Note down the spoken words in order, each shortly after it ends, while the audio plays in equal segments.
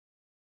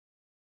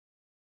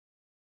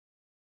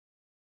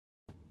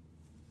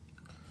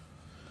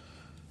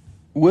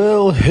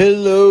Well,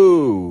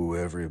 hello,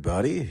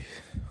 everybody.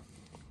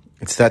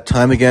 It's that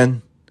time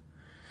again.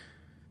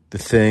 The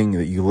thing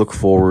that you look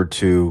forward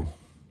to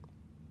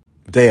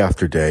day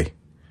after day.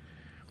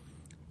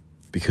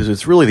 Because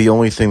it's really the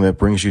only thing that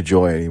brings you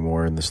joy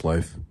anymore in this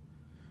life.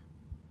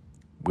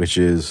 Which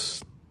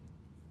is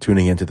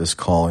tuning into this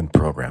call-in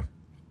program.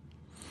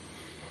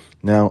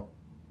 Now,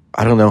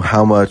 I don't know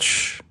how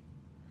much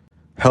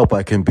help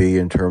I can be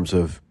in terms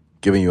of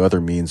giving you other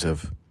means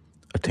of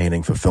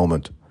attaining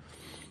fulfillment.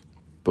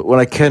 But what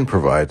I can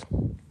provide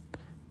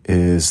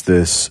is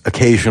this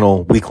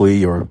occasional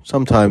weekly or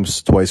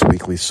sometimes twice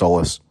weekly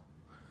solace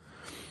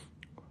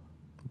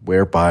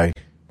whereby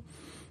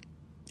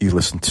you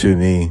listen to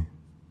me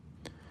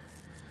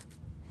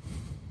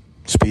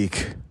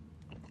speak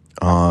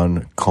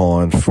on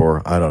call-in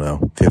for,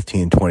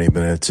 15, 20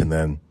 minutes, and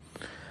then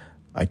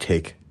I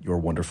take your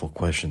wonderful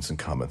questions and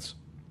comments.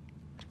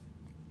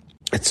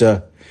 It's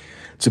a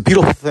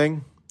beautiful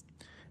thing.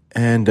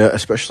 And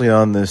especially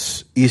on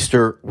this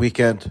Easter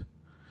weekend,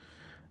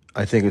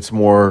 I think it's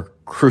more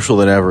crucial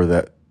than ever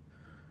that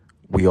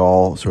we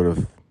all sort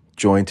of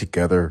join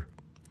together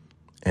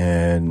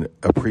and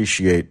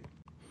appreciate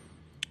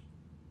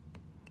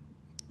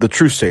the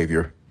true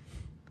Savior,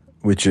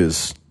 which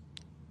is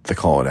the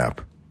Call-In app.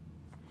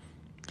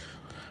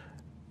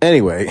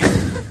 Anyway,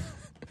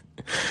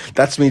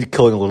 that's me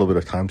killing a little bit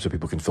of time so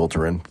people can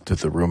filter into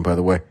the room, by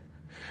the way.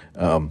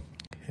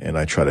 And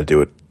I try to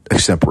do it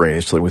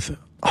extemporaneously with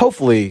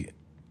hopefully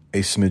a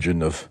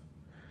smidgen of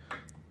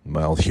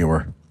mild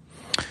humor.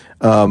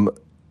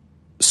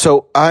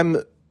 So I'm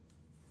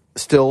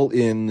still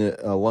in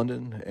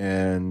London,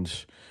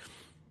 and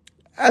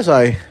as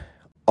I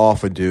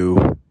often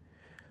do,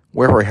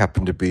 wherever I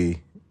happen to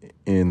be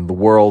in the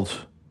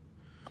world,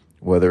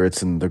 whether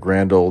it's in the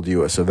grand old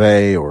US of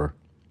A or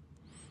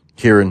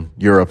here in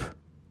Europe,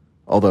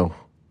 although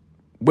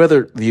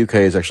whether the UK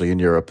is actually in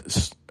Europe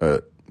is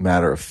a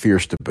matter of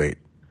fierce debate.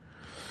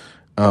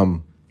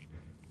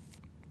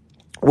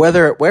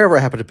 Wherever I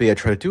happen to be, I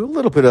try to do a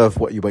little bit of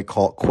what you might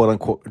call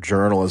quote-unquote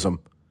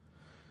journalism.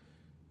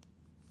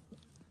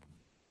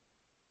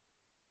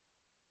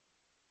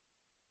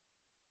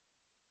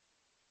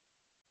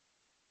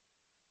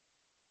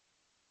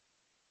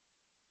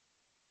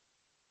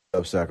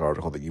 Substack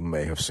article that you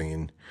may have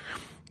seen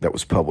that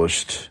was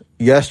published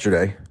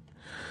yesterday.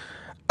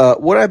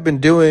 What I've been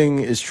doing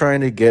is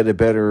trying to get a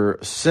better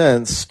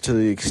sense, to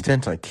the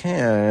extent I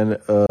can,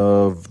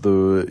 of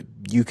the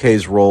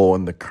UK's role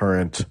in the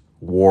current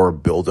war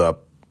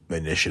buildup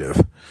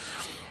initiative.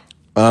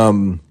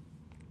 Because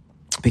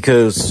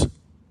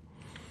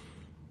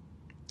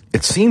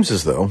it seems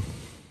as though,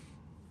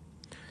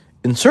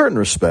 in certain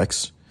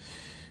respects,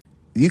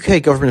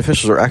 UK government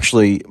officials are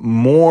actually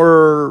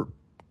more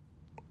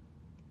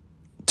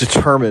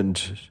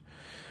determined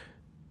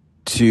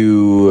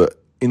to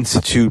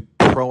institute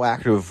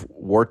proactive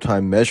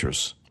wartime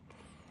measures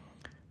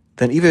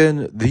than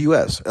even the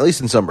US, at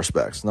least in some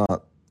respects,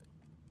 not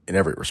in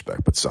every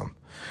respect, but some.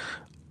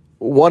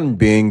 One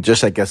being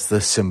just, I guess,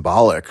 the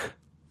symbolic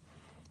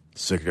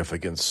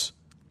significance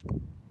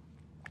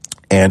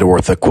and or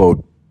the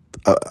quote,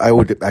 I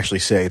would actually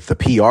say the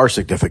PR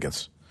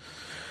significance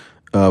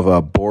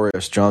of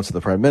Boris Johnson, the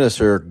Prime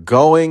Minister,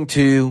 going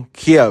to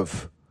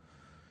Kiev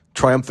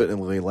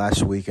triumphantly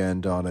last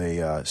weekend on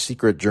a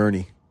secret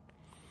journey,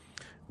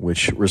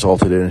 which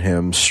resulted in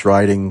him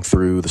striding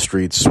through the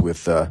streets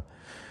with the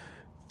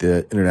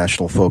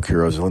international folk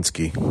hero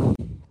Zelensky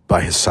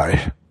by his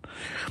side.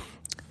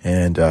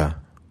 And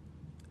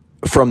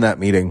from that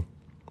meeting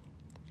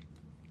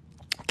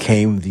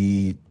came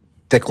the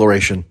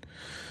declaration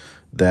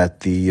that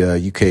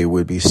the UK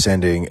would be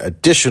sending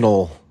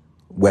additional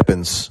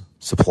weapons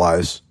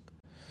supplies,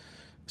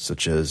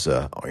 such as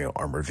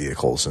armored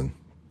vehicles and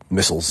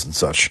missiles and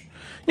such.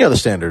 The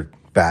standard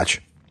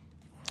batch.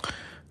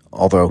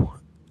 Although,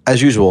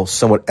 as usual,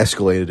 somewhat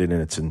escalated in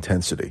its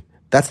intensity.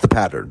 That's the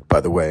pattern,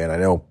 by the way, and I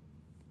know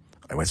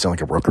I might sound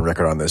like a broken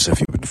record on this if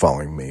you've been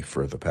following me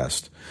for the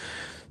past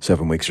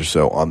 7 weeks or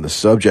so on the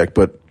subject,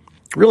 but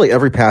really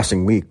every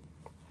passing week,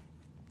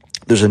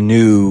 there's a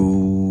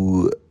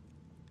new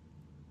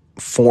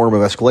form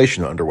of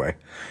escalation underway.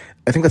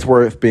 I think that's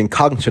worth being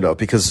cognizant of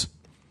because,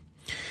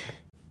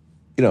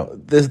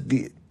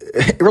 it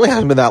really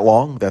hasn't been that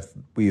long that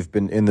we've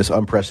been in this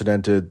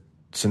unprecedented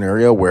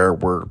scenario where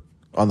we're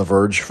on the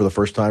verge for the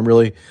first time,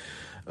 really,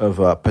 of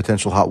a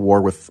potential hot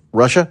war with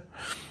Russia.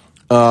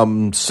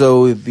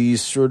 So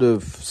these sort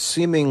of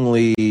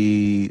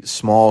seemingly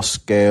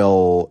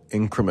small-scale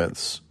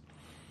increments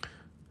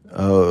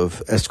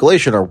of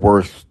escalation are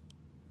worth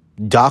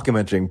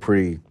documenting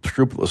pretty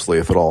scrupulously,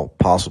 if at all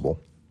possible.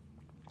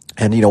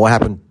 And, what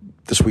happened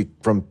this week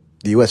from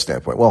the U.S.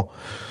 standpoint? Well,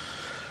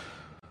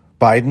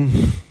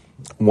 Biden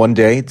one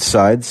day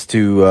decides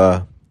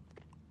to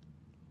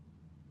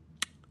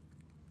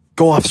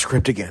go off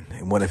script again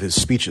in one of his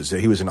speeches.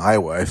 He was in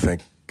Iowa, I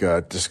think,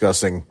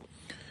 discussing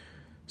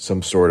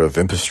some sort of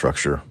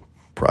infrastructure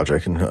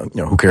project, and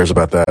who cares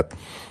about that?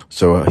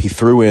 So he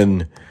threw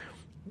in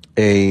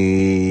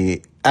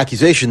a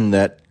accusation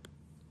that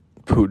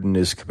Putin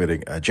is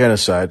committing a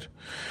genocide.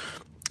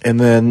 And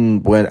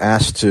then when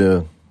asked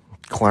to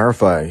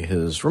clarify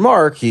his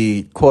remark,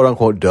 he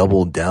quote-unquote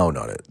doubled down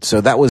on it.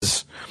 So that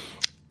was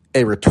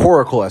a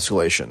rhetorical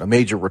escalation, a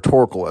major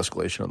rhetorical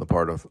escalation on the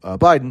part of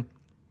Biden.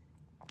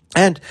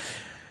 And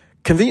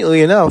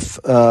conveniently enough,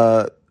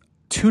 2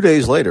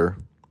 days later,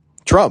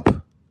 Trump,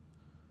 or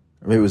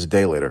maybe it was a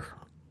day later,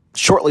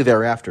 shortly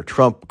thereafter,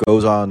 Trump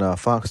goes on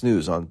Fox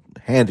News, on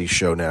Handy's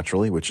show,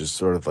 naturally, which is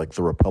sort of like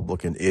the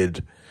Republican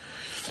id.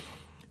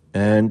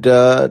 And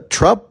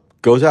Trump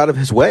goes out of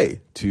his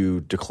way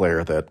to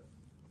declare that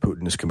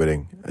Putin is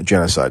committing a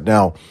genocide.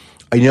 Now,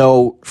 I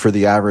know for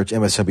the average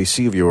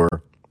MSNBC viewer,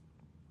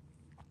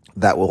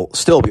 that will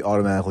still be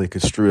automatically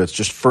construed as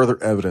just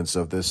further evidence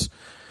of this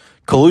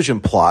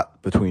collusion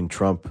plot between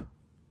Trump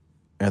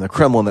and the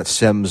Kremlin that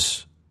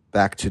stems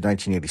back to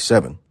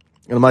 1987.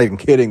 And I'm not even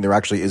kidding. There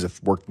actually is a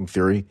working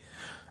theory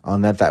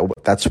on that.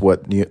 That's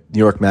what New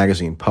York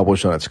Magazine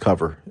published on its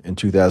cover in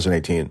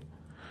 2018.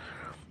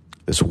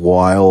 This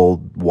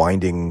wild,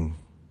 winding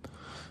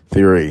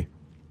theory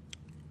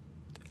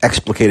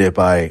explicated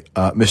by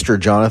Mr.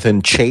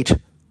 Jonathan Chait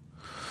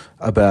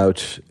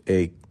about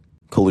a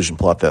collusion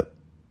plot that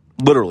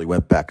literally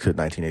went back to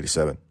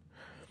 1987.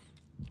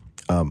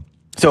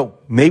 So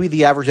maybe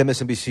the average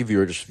MSNBC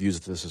viewer just views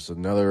this as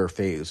another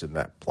phase in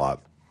that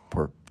plot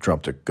for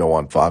Trump to go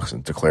on Fox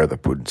and declare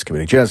that Putin's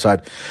committing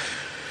genocide.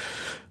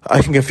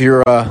 I think if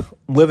you're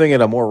living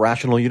in a more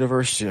rational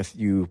universe,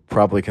 you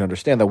probably can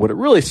understand that what it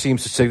really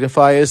seems to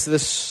signify is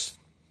this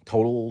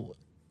total,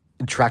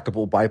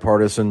 intractable,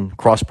 bipartisan,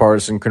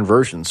 cross-partisan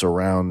convergence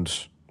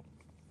around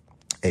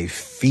a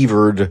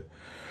fevered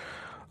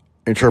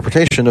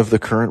interpretation of the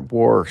current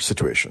war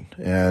situation.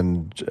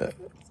 And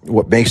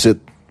what makes it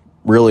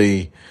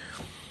really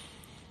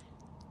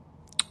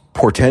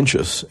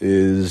portentous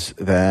is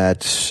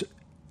that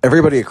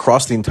everybody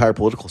across the entire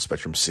political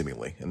spectrum,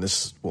 seemingly, and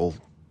this will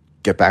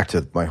get back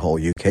to my whole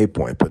UK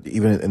point, but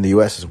even in the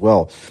US as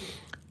well,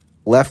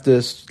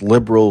 leftists,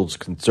 liberals,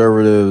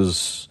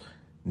 conservatives,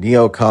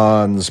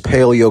 neocons,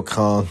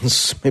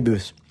 paleocons, maybe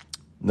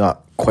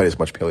not quite as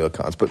much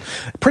paleocons, but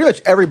pretty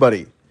much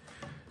everybody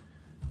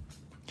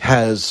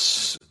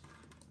has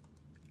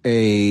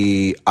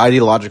a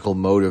ideological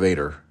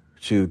motivator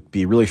to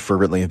be really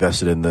fervently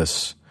invested in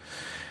this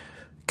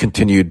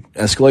continued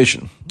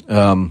escalation.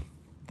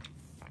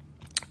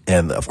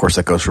 And of course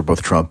that goes for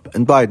both Trump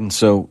and Biden.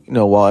 So,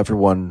 while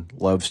everyone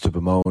loves to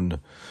bemoan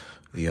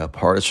the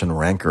partisan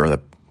rancor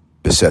that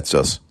besets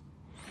us,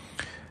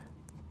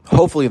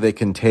 hopefully they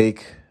can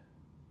take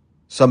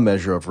some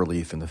measure of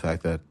relief in the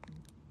fact that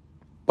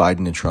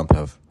Biden and Trump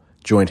have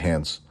joined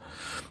hands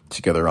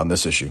together on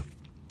this issue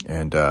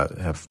and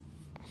have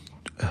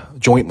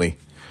jointly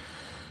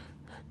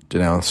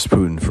denounced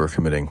Putin for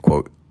committing,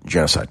 quote,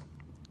 genocide.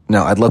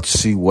 Now, I'd love to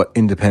see what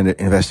independent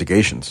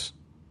investigations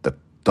that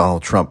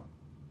Donald Trump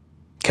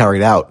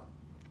carried out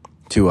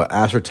to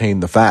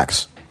ascertain the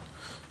facts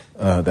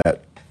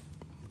that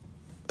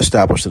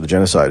establish that the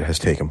genocide has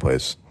taken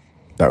place.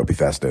 That would be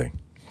fascinating.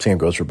 Same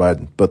goes for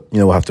Biden. But,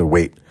 we'll have to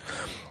wait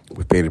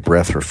with bated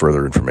breath for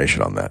further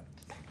information on that.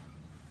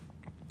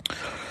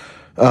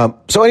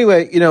 So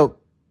anyway,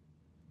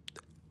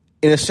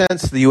 in a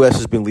sense, the U.S.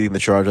 has been leading the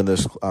charge on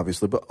this,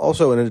 obviously, but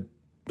also in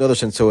another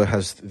sense, so it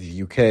has the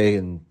U.K.,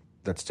 and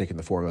that's taken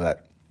the form of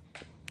that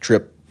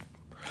trip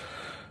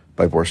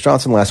by Boris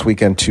Johnson last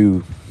weekend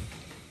to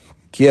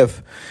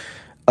Kiev.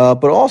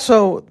 But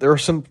also, there are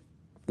some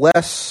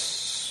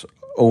less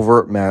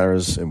overt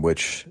matters in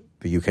which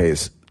the U.K.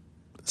 is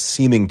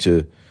seeming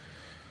to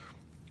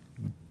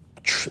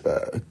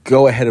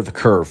go ahead of the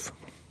curve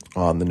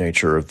on the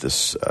nature of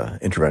this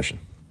intervention.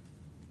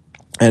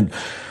 And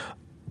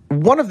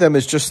one of them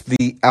is just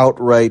the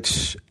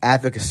outright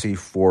advocacy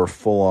for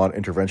full-on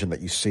intervention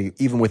that you see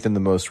even within the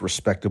most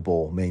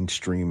respectable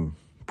mainstream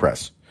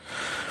press.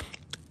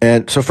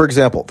 And so, for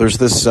example, there's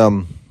this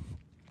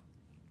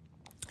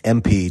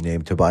MP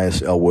named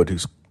Tobias Ellwood,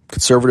 who's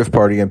Conservative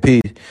Party MP.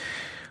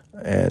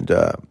 And,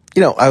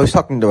 I was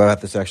talking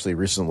about this actually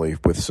recently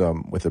with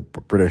a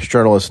British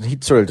journalist, and he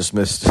sort of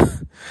dismissed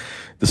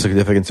the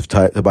significance of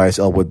Tobias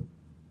Ellwood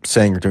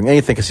saying or doing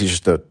anything because he's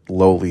just a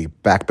lowly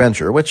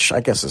backbencher, which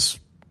I guess is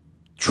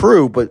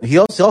true, but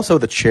he's also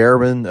the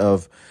chairman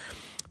of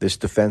this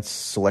Defense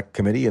Select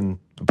Committee in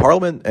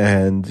Parliament,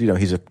 and,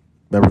 he's a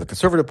member of the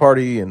Conservative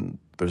Party, and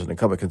there's an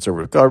incumbent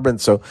Conservative government.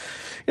 So,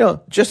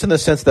 just in the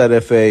sense that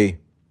if a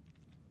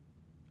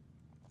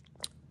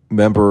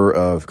member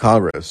of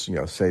Congress,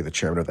 say the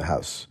chairman of the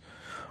House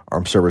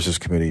Armed Services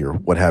Committee or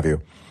what have you,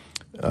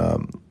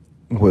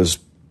 was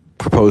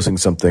proposing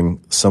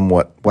something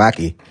somewhat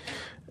wacky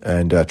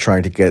and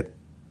trying to get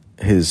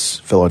his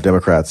fellow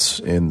Democrats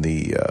in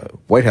the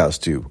White House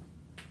to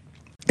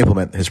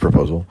implement his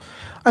proposal,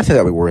 I think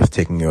that would be worth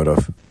taking note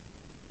of.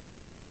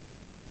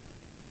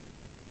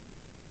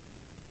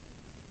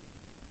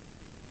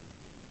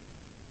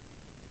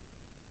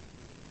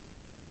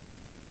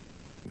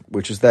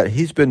 Which is that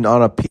he's been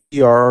on a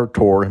PR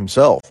tour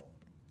himself,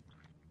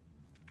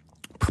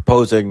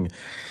 proposing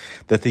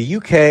that the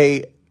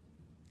UK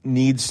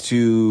needs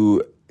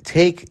to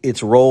take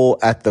its role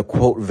at the,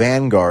 quote,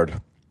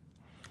 vanguard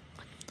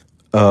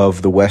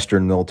of the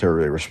Western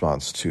military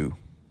response to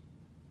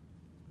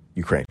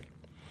Ukraine.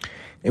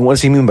 And what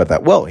does he mean by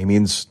that? Well, he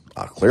means,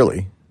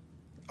 clearly,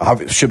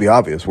 should be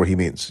obvious what he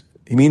means.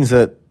 He means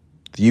that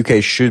the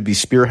UK should be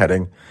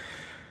spearheading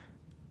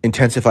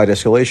intensified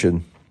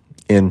escalation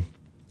in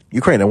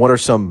Ukraine. And what are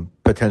some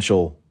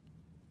potential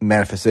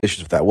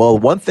manifestations of that? Well,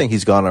 one thing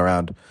he's gone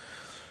around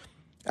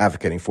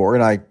advocating for,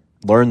 and I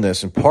learned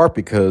this in part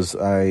because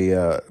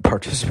I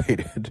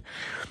participated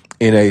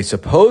in a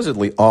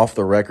supposedly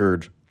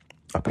off-the-record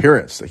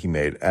appearance that he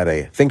made at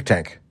a think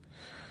tank.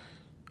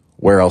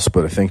 Where else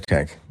but a think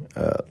tank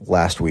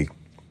last week,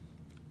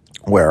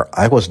 where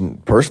I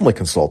wasn't personally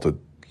consulted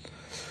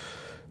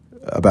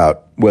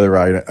about whether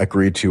I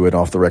agreed to an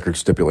off-the-record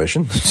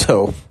stipulation.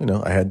 So,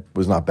 I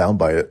was not bound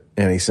by it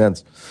in any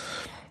sense.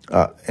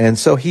 And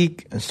so he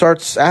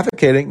starts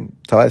advocating,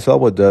 Tobias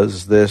Ellwood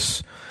does,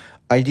 this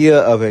idea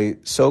of a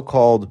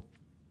so-called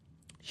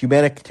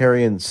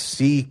humanitarian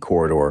sea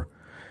corridor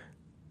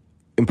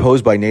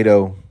imposed by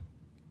NATO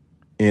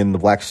in the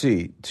Black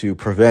Sea to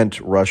prevent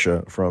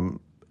Russia from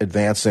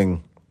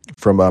advancing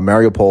from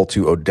Mariupol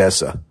to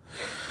Odessa.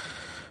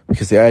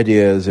 Because the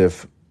idea is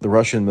if the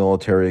Russian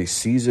military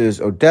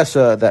seizes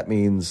Odessa, that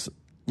means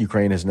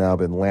Ukraine has now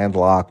been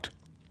landlocked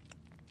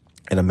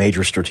and a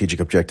major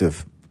strategic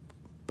objective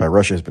by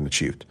Russia has been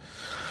achieved.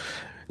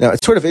 Now,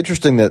 it's sort of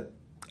interesting that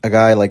a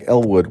guy like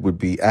Ellwood would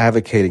be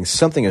advocating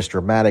something as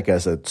dramatic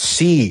as a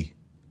sea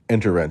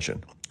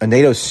intervention, a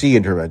NATO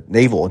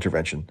naval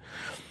intervention.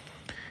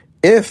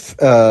 If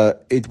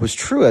it was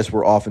true, as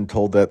we're often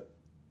told, that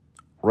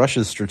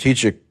Russia's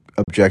strategic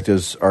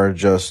objectives are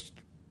just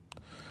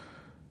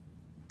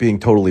being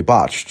totally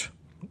botched,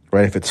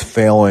 right? If it's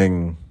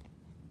failing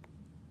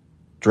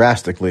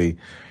drastically,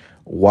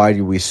 why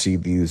do we see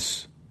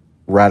these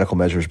radical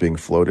measures being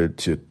floated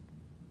to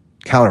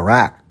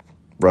counteract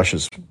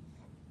Russia's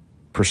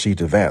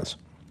perceived advance?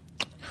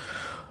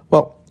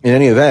 Well, in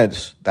any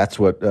event, that's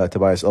what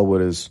Tobias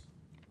Ellwood is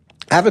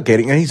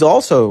advocating. And he's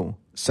also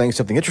saying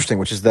something interesting,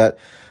 which is that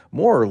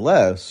more or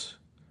less,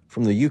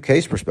 from the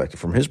UK's perspective,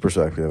 from his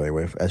perspective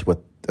anyway, as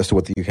to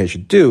what the UK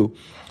should do,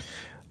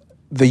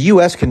 the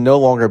US can no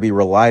longer be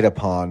relied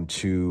upon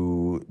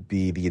to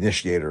be the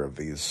initiator of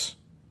these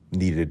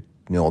needed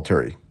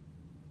military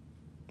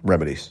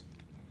remedies.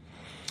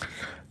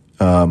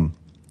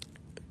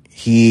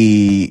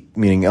 He,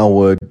 meaning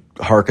Ellwood,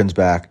 harkens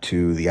back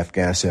to the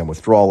Afghanistan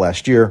withdrawal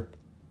last year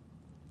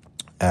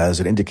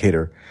as an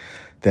indicator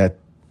that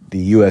the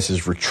U.S.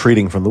 is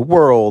retreating from the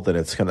world and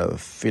it's kind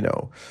of,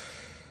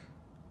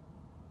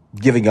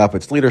 giving up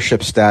its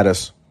leadership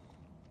status.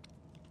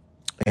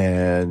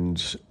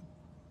 And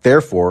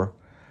therefore,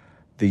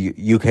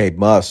 the UK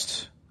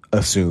must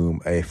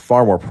assume a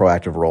far more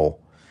proactive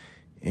role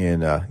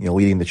in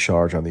leading the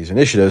charge on these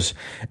initiatives.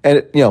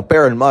 And,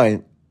 bear in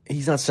mind,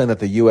 he's not saying that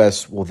the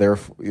U.S. will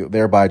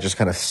thereby just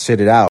kind of sit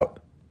it out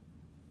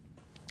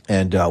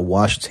and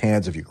wash its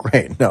hands of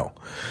Ukraine. No.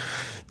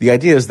 The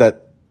idea is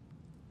that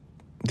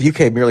the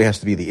UK merely has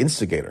to be the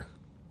instigator.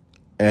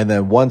 And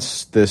then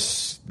once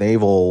this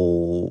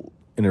naval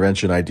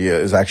intervention idea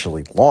is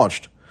actually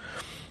launched,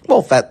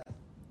 well, that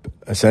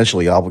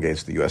essentially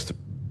obligates the U.S. to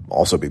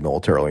also be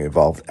militarily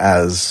involved,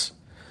 as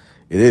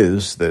it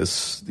is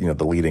this, the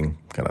leading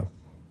kind of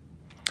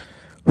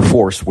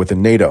force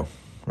within NATO,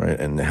 right?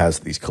 And it has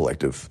these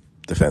collective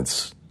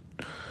defense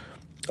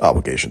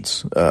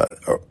obligations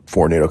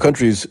for NATO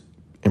countries,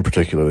 in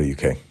particular the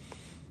UK.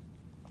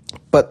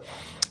 But,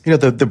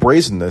 the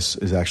brazenness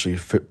is actually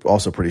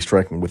also pretty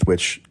striking, with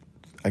which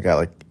a guy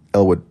like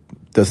Ellwood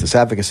does this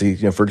advocacy.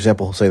 For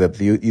example, he'll say that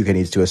the UK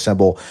needs to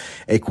assemble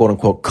a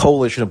quote-unquote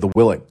coalition of the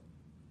willing.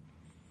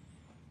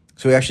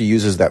 So he actually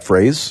uses that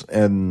phrase,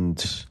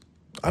 and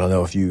I don't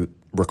know if you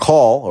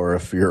recall or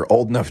if you're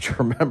old enough to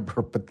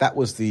remember, but that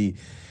was the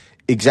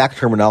exact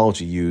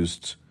terminology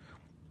used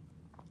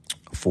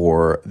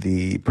for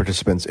the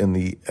participants in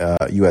the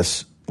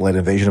U.S.-led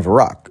invasion of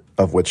Iraq,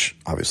 of which,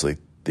 obviously,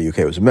 the UK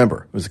was a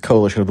member. It was a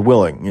coalition of the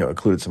willing,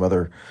 included some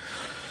other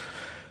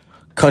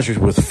countries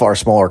with far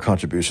smaller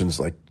contributions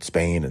like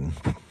Spain and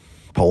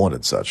Poland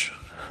and such.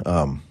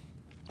 But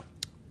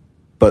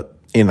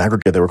in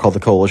aggregate, they were called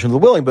the coalition of the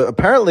willing. But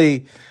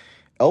apparently,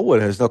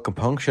 Ellwood has no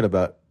compunction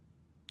about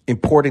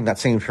importing that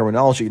same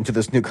terminology into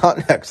this new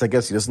context. I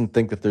guess he doesn't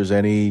think that there's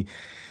any,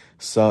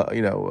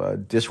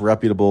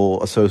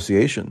 disreputable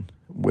association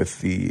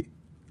with the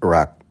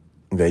Iraq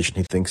invasion.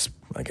 He thinks,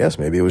 I guess,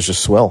 maybe it was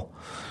just swell.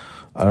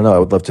 I don't know. I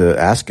would love to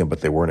ask him,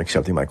 but they weren't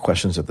accepting my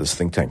questions at this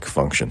think tank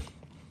function.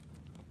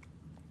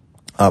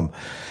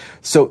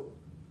 So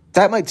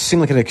that might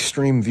seem like an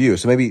extreme view.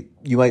 So maybe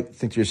you might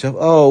think to yourself,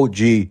 oh,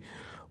 gee,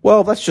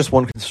 well, that's just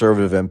one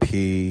conservative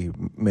MP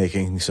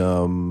making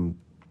some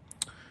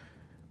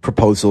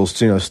proposals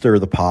to, stir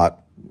the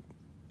pot.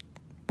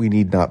 We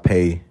need not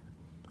pay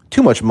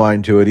too much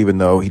mind to it, even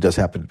though he does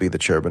happen to be the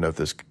chairman of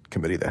this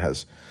committee that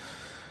has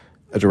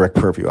a direct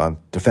purview on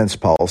defense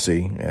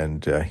policy,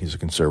 and he's a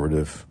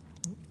conservative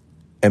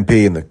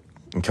MP, and the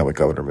incumbent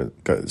governor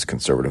is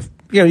conservative.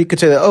 You could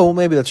say that, oh, well,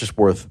 maybe that's just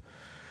worth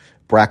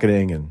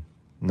bracketing and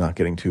not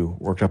getting too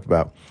worked up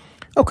about.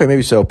 Okay,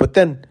 maybe so. But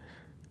then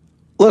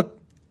look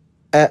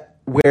at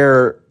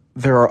where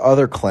there are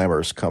other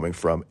clamors coming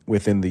from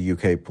within the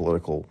UK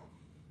political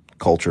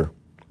culture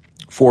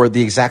for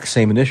the exact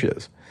same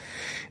initiatives.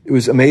 It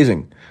was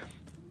amazing.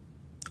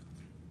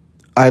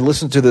 I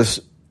listened to this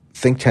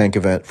think tank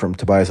event from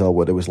Tobias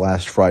Ellwood. It was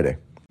last Friday.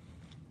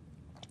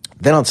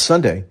 Then on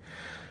Sunday,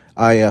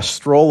 I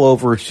stroll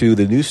over to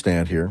the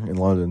newsstand here in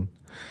London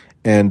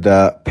and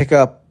pick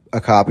up a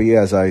copy,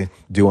 as I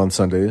do on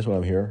Sundays when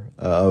I'm here,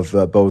 of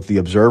both The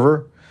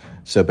Observer,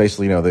 so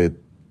basically, the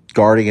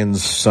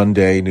Guardian's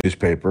Sunday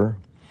newspaper,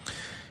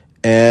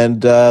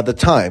 and The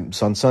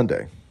Times on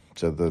Sunday.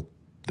 So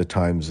the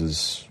Times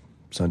is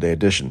Sunday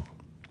edition.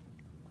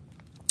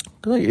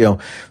 They're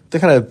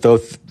kind of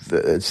both.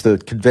 It's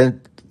the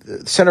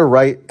center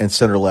right and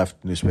center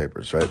left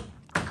newspapers, right?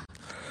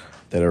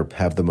 That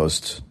have the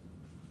most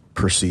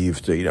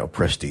perceived,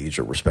 prestige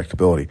or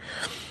respectability.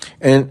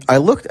 And I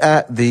looked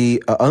at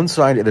the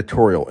unsigned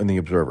editorial in The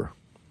Observer.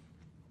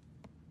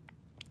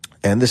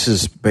 And this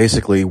is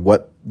basically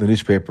what the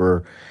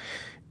newspaper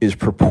is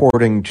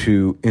purporting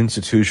to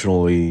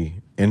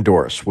institutionally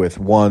endorse with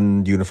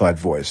one unified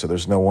voice. So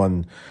there's no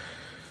one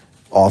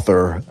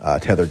author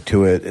tethered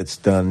to it. It's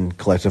done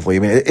collectively. I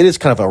mean, it is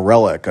kind of a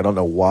relic. I don't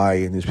know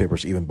why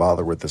newspapers even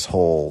bother with this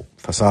whole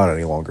facade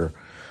any longer.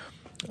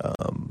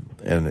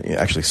 And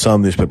actually,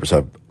 some newspapers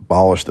have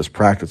abolished this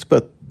practice,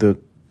 but the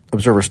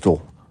Observer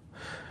still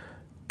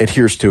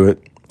adheres to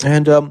it.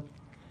 And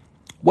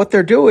what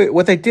they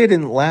did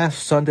in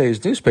last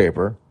Sunday's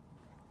newspaper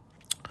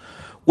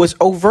was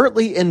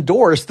overtly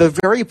endorse the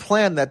very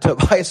plan that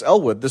Tobias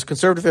Ellwood, this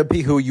conservative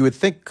MP who you would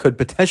think could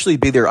potentially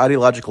be their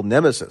ideological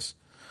nemesis,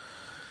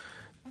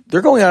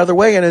 they're going out of their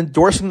way and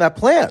endorsing that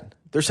plan.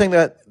 They're saying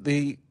that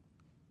the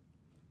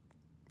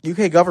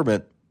UK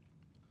government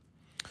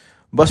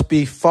must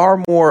be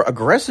far more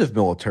aggressive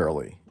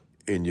militarily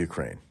in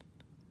Ukraine.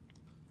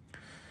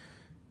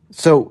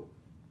 So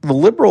the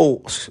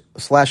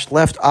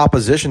liberal/left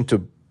opposition to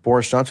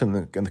Boris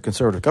Johnson and the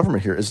conservative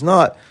government here is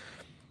not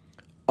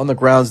on the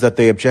grounds that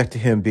they object to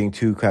him being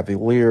too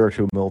cavalier, or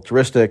too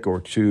militaristic, or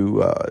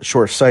too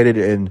short-sighted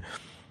in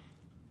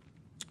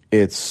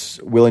its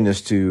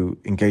willingness to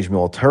engage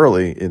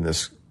militarily in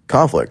this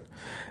conflict.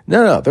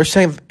 No, they're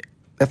saying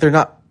that they're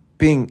not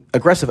being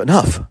aggressive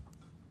enough.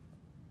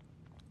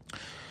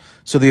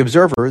 So the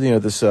Observer,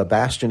 this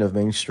bastion of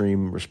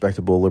mainstream,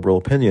 respectable liberal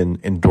opinion,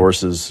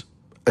 endorses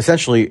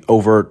essentially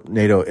overt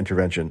NATO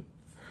intervention,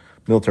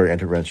 military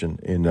intervention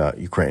in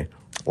Ukraine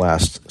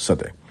last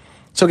Sunday.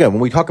 So again,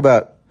 when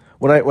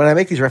I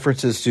make these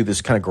references to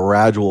this kind of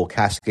gradual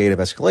cascade of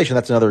escalation,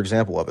 that's another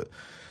example of it.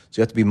 So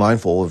you have to be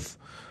mindful of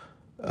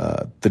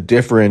the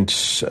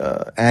different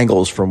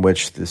angles from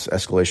which this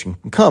escalation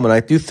can come. And I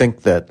do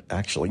think that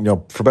actually,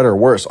 for better or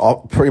worse,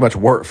 pretty much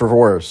for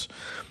worse,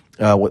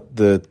 what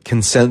the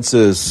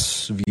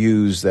consensus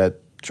views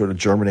that sort of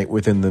germinate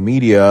within the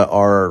media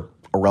are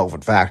a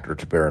relevant factor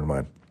to bear in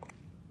mind.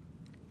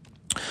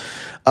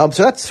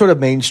 So that's sort of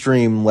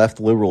mainstream left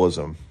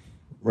liberalism,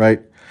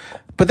 right?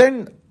 But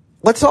then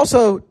let's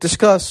also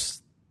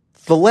discuss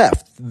the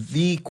left,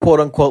 the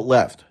quote-unquote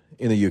left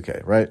in the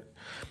UK, right?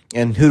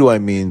 And who do I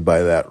mean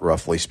by that,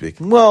 roughly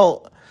speaking?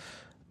 Well,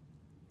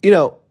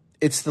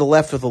 it's the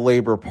left of the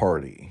Labour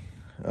Party.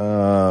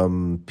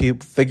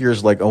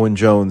 Figures like Owen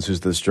Jones,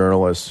 who's this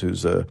journalist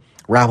who's a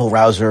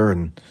rabble-rouser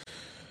and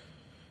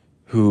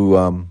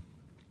who,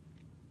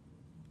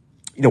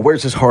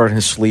 wears his heart on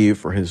his sleeve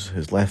for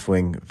his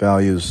left-wing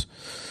values.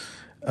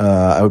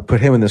 I would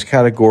put him in this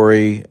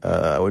category.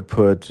 I would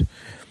put,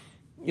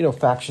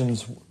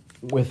 factions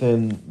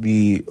within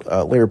the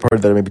Labour Party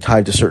that are maybe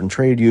tied to certain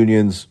trade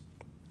unions.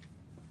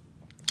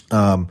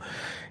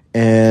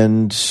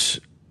 And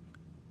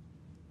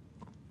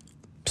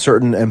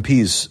certain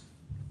MPs,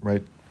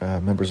 right,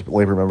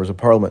 Labour members of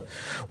Parliament.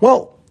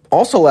 Well,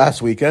 also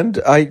last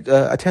weekend, I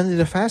attended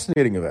a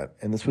fascinating event,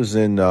 and this was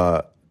in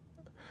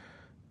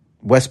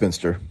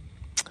Westminster,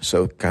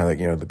 so kind of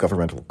like, the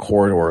governmental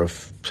corridor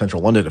of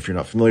central London, if you're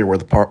not familiar, where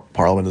the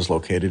Parliament is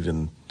located,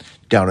 in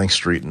Downing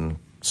Street and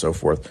so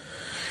forth.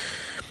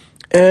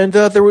 And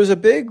there was a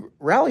big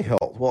rally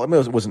held. Well, I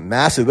mean, it wasn't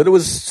massive, but it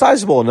was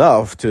sizable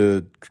enough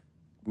to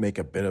make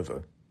a bit of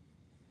a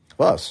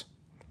fuss.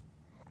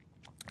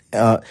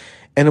 And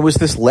it was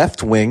this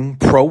left-wing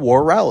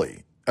pro-war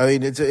rally. I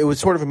mean, it was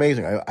sort of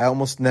amazing. I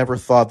almost never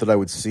thought that I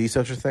would see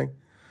such a thing.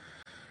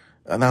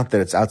 Not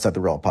that it's outside the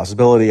realm of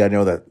possibility. I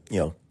know that,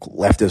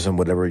 leftism,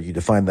 whatever you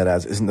define that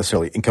as, isn't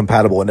necessarily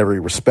incompatible in every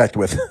respect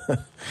with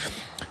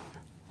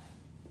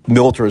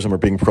militarism or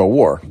being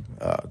pro-war.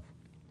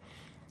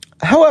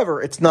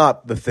 However, it's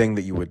not the thing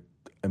that you would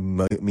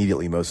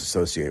immediately most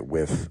associate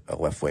with a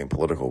left-wing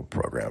political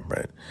program,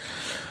 right?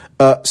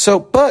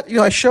 But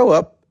I show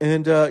up,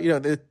 and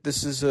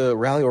this is a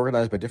rally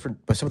organized by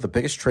some of the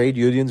biggest trade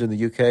unions in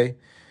the UK.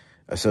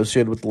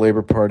 associated with the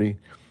Labour Party.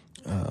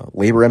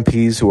 Labour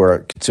MPs who are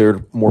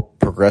considered more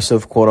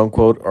progressive, quote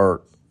unquote,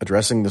 are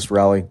addressing this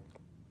rally.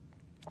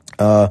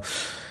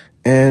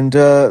 And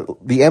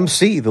the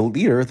MC, the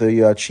leader,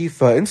 the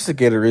chief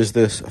instigator is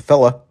this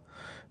fella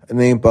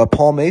named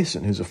Paul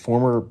Mason, who's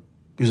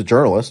a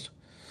journalist.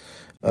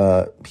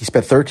 He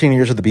spent 13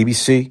 years at the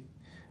BBC,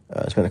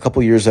 spent a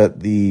couple years at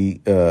the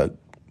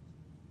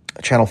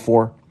Channel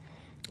 4,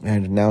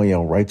 and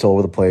now, writes all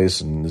over the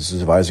place and is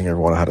advising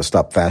everyone on how to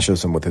stop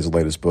fascism with his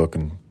latest book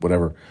and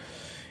whatever.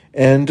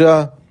 And,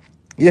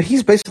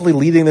 he's basically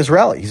leading this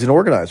rally. He's an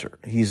organizer.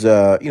 He's,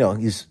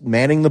 he's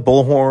manning the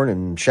bullhorn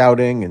and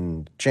shouting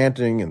and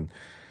chanting and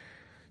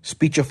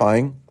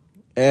speechifying.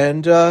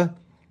 And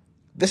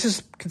this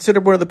is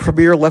considered one of the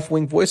premier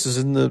left-wing voices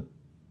in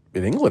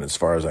England, as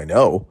far as I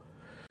know.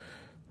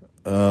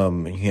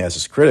 He has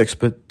his critics,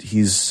 but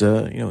he's,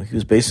 he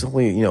was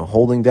basically,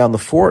 holding down the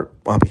fort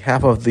on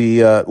behalf of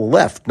the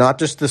left, not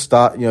just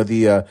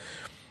the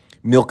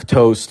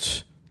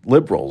milquetoast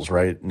liberals,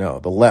 right? No,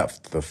 the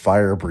left, the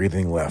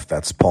fire-breathing left.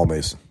 That's Paul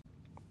Mason.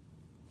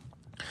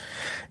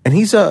 And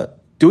he's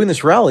doing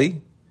this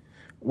rally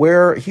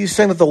where he's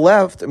saying that the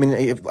left,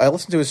 if I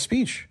listened to his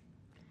speech,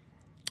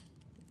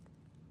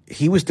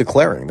 he was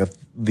declaring that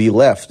the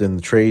left and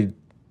the trade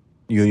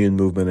union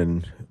movement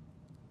and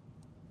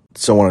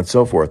so on and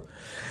so forth,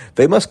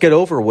 they must get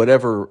over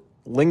whatever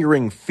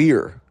lingering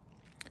fear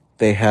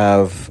they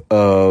have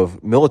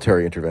of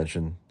military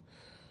intervention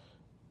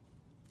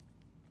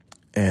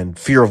and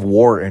fear of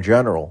war in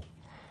general,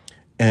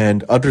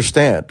 and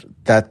understand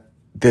that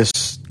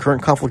this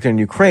current conflict in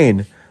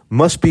Ukraine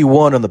must be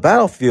won on the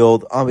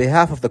battlefield on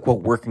behalf of the,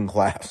 quote, working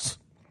class.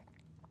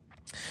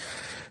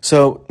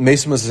 So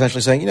Mason was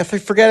essentially saying,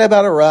 forget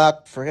about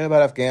Iraq, forget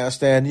about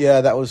Afghanistan.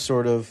 Yeah, that was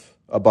sort of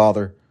a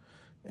bother.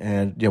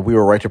 And, we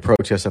were right to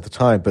protest at the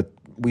time, but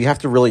we have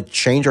to really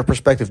change our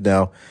perspective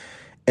now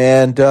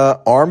and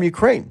arm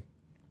Ukraine.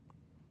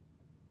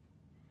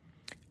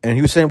 And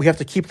he was saying we have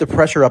to keep the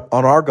pressure up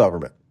on our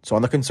government, so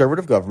on the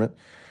conservative government,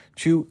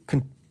 to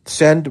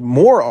send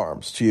more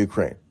arms to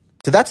Ukraine.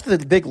 So that's the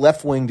big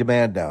left-wing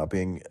demand now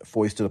being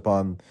foisted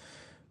upon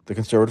the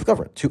conservative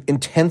government, to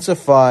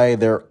intensify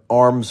their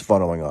arms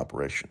funneling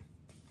operation.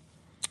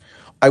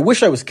 I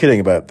wish I was kidding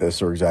about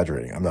this or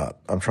exaggerating. I'm not.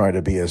 I'm trying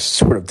to be as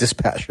sort of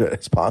dispassionate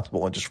as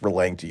possible and just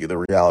relaying to you the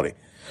reality.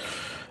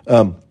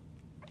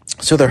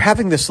 So they're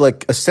having this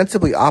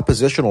ostensibly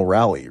oppositional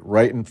rally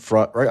right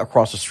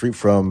across the street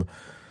from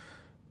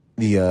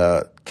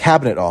the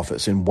cabinet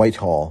office in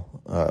Whitehall,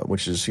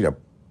 which is,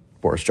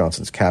 Boris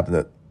Johnson's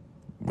cabinet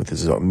with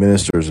his own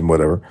ministers and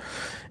whatever.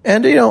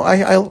 And,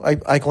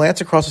 I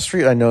glance across the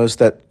street. I notice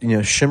that,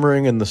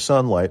 shimmering in the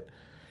sunlight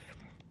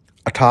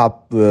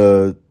atop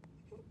the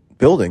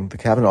building, the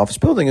cabinet office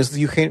building, is the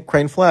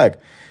Ukraine flag.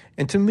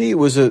 And to me, it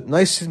was a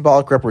nice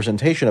symbolic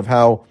representation of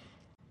how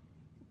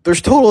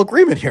there's total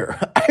agreement here.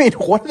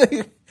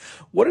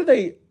 What are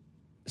they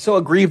so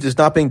aggrieved is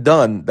not being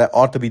done that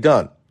ought to be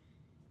done?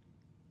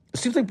 It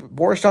seems like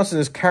Boris Johnson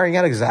is carrying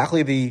out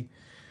exactly the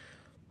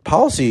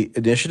policy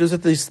initiatives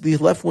that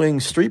these left-wing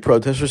street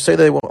protesters say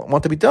they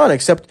want to be done,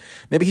 except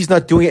maybe he's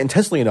not doing it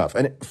intensely enough.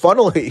 And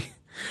funnily,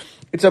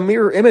 it's a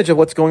mirror image of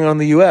what's going on in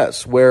the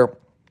U.S., where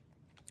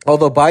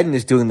although Biden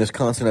is doing this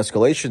constant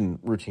escalation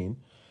routine,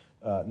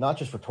 not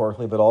just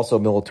rhetorically, but also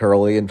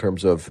militarily in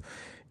terms of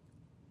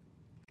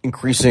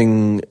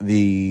increasing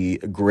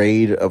the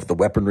grade of the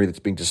weaponry that's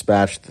being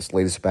dispatched. This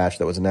latest batch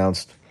that was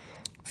announced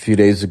a few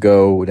days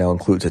ago now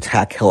includes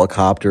attack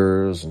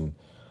helicopters and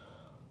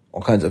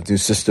all kinds of new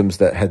systems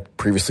that had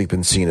previously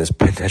been seen as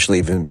potentially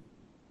even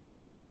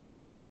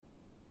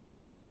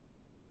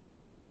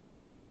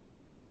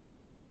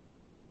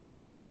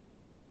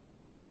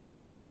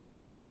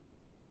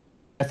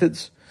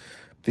methods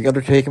being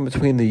undertaken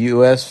between the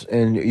U.S.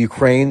 and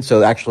Ukraine.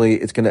 So actually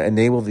it's going to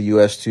enable the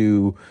U.S.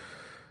 to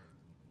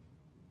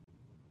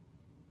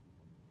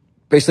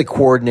basically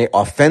coordinate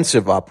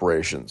offensive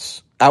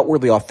operations,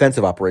 outwardly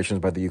offensive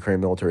operations by the Ukraine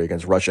military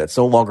against Russia. It's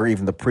no longer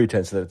even the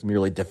pretense that it's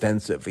merely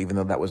defensive, even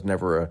though that was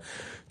never a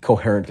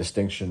coherent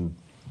distinction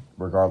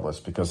regardless.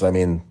 Because,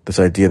 this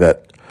idea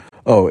that,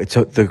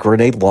 the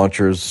grenade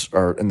launchers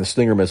and the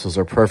Stinger missiles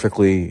are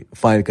perfectly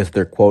fine because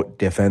they're, quote,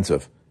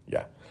 defensive.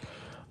 Yeah.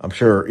 I'm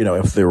sure,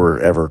 if there were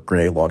ever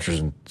grenade launchers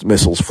and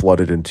missiles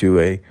flooded into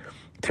a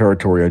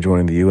territory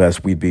adjoining the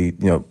U.S., we'd be,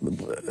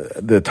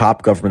 the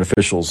top government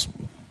officials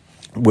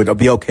would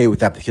be okay with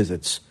that because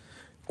it's,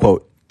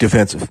 quote,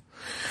 defensive.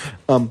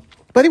 But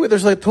anyway,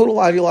 there's total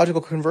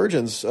ideological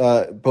convergence,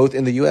 both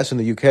in the U.S. and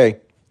the U.K.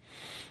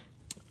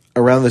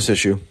 around this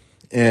issue.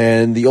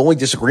 And the only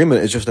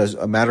disagreement is just as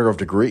a matter of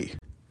degree.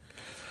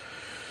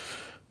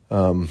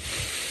 And,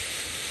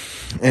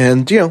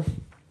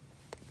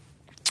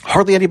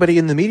 hardly anybody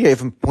in the media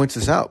even points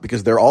this out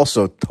because they're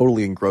also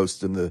totally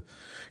engrossed in the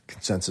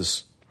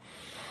consensus.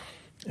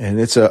 And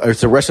it's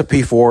a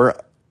recipe for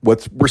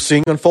what we're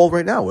seeing unfold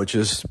right now, which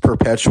is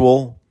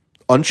perpetual,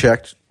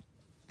 unchecked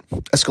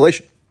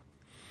escalation.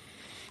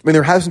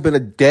 There hasn't been a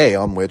day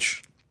on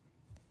which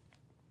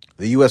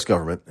the U.S.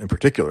 government, in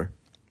particular,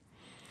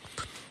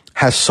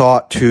 has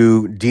sought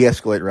to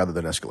de-escalate rather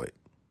than escalate,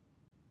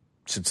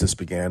 since this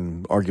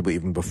began arguably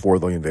even before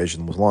the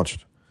invasion was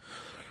launched.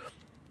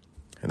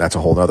 And that's a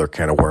whole other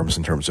can of worms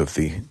in terms of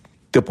the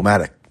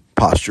diplomatic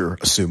posture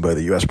assumed by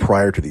the U.S.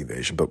 prior to the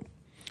invasion, but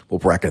we'll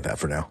bracket that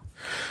for now.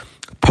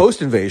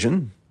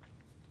 Post-invasion,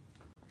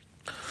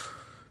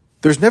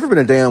 there's never been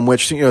a day on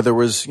which, there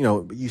was,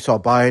 you saw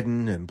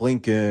Biden and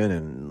Blinken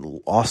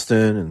and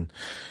Austin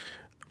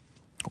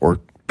or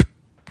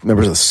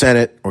members of the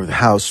Senate or the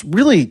House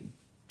really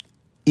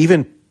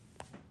even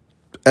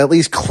at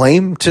least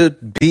claim to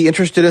be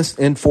interested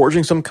in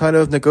forging some kind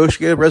of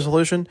negotiated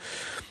resolution.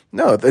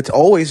 No, it's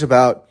always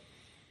about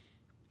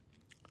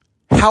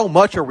how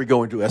much are we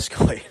going to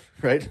escalate,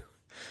 right?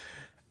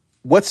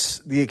 What's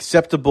the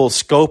acceptable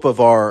scope of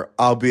our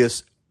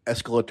obvious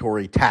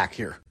escalatory tack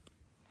here?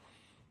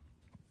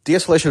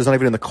 De-escalation is not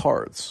even in the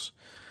cards.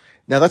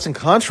 Now, that's in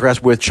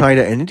contrast with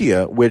China and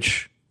India,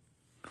 which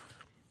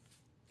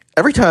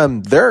every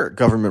time their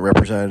government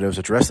representatives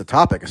address the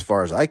topic, as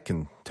far as I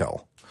can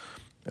tell,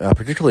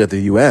 particularly at the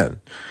UN,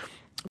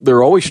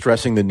 they're always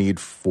stressing the need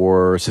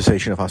for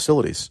cessation of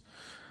hostilities.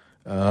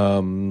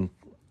 And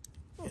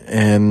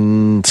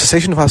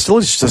cessation of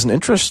hostilities just doesn't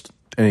interest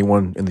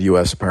anyone in the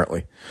U.S.,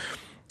 apparently,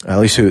 at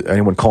least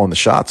anyone calling the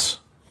shots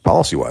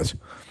policy-wise.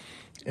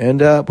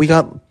 And we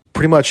got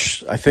pretty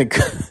much, I think,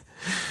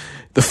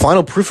 the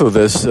final proof of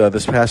this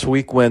this past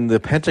week when the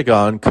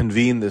Pentagon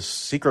convened this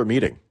secret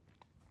meeting.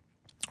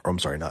 Or I'm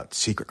sorry, not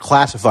secret,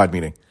 classified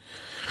meeting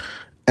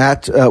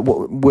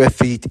with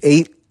the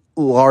 8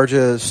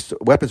 largest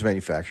weapons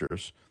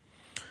manufacturers,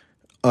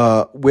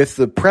 with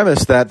the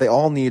premise that they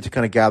all need to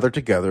kind of gather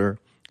together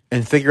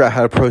and figure out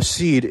how to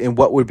proceed in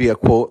what would be a,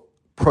 quote,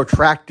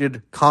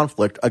 protracted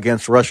conflict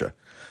against Russia.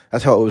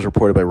 That's how it was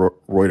reported by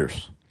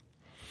Reuters.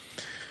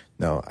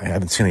 Now, I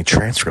haven't seen any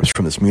transcripts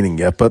from this meeting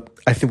yet, but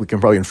I think we can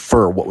probably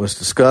infer what was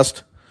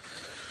discussed.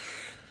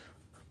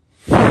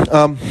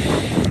 And,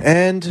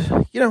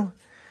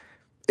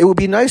 it would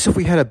be nice if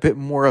we had a bit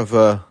more of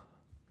a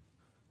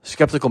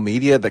skeptical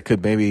media that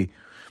could maybe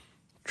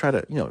try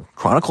to,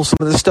 chronicle some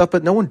of this stuff,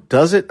 but no one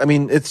does it. I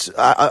mean, when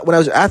I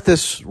was at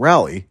this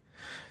rally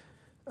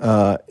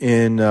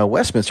in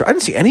Westminster, I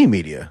didn't see any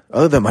media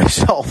other than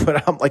myself,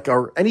 but I'm like,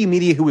 any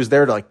media who was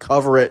there to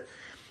cover it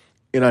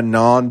in a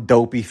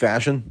non-dopey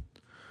fashion?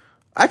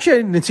 Actually, I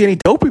didn't see any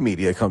dopey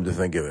media, come to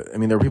think of it. I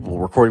mean, there were people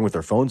recording with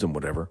their phones and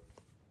whatever.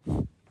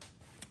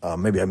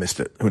 Maybe I missed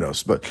it. Who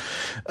knows? But,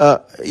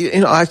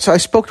 I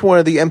spoke to one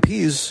of the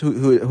MPs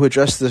who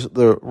addressed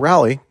the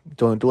rally,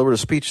 delivered a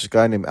speech, this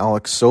guy named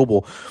Alex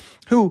Sobel,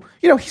 who,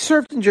 he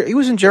served he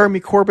was in Jeremy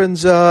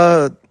Corbyn's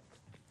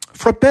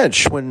front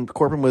bench when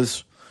Corbyn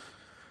was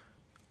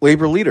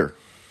Labor leader.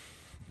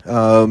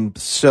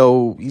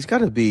 So he's got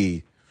to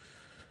be,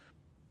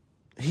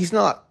 he's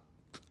not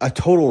a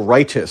total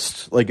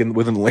rightist,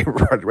 within the Labor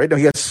Party, right? No,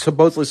 he has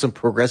supposedly some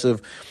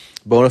progressive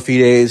bona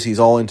fides. He's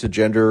all into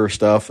gender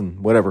stuff and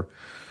whatever.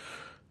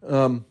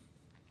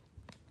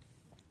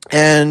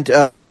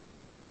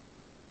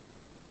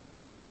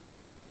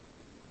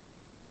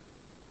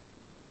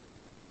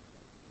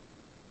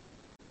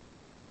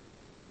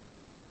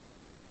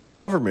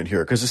 Government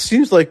here, because it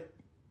seems like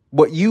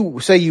what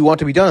you say you want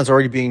to be done is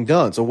already being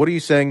done. So what are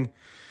you saying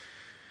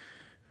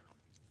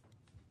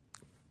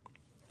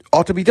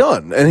ought to be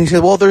done? And he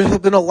said, well, there's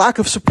been a lack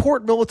of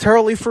support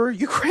militarily for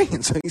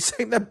Ukraine. So he's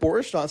saying that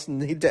Boris Johnson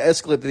needed to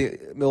escalate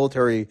the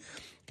military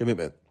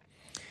commitment.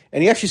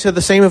 And he actually said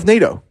the same of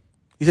NATO.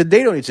 He said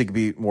NATO needs to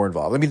be more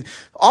involved. I mean,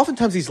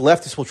 oftentimes these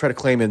leftists will try to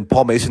claim, and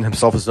Paul Mason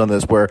himself has done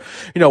this, where,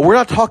 we're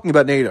not talking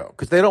about NATO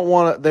because they don't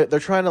want to, they're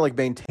trying to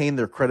maintain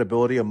their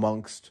credibility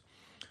amongst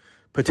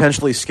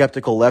potentially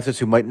skeptical leftists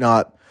who might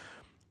not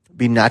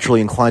be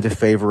naturally inclined to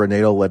favor a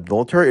NATO-led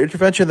military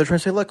intervention. They're trying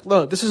to say,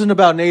 look, this isn't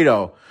about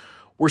NATO.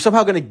 We're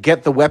somehow going to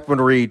get the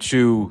weaponry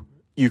to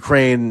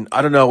Ukraine,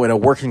 I don't know, in a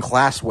working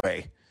class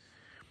way,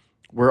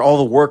 where all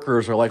the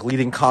workers are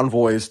leading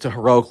convoys to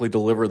heroically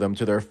deliver them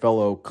to their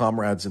fellow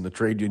comrades in the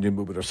trade union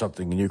movement or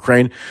something in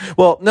Ukraine.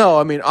 Well, no,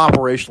 I mean,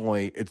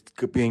 operationally, it's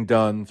being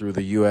done through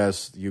the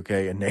U.S., the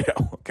U.K., and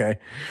NATO, okay?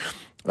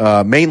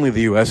 Mainly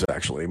the U.S.,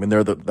 actually. I mean,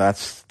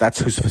 that's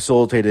who's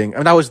facilitating. I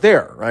mean, I was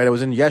there, right? I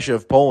was in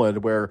Yeshiv,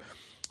 Poland, where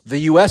the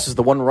U.S. is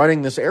the one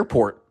running this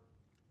airport,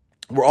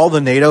 where all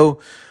the NATO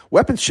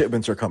weapons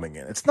shipments are coming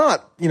in. It's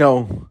not,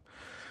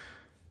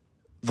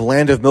 the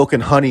land of milk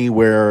and honey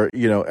where,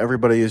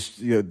 everybody is,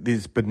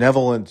 these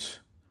benevolent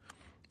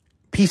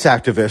peace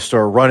activists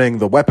are running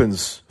the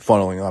weapons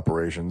funneling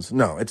operations.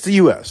 No, it's the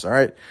U.S., all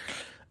right?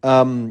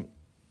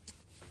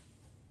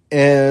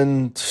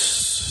 And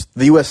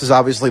the U.S. is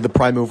obviously the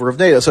prime mover of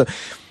NATO. So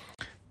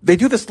they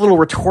do this little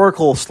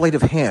rhetorical sleight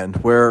of hand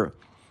where,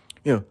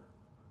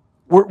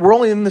 we're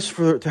only in this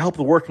to help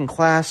the working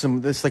class,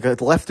 and this a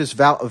leftist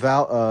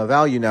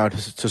value now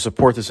to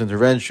support this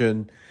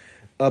intervention.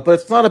 But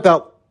it's not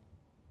about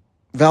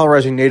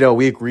valorizing NATO.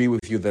 We agree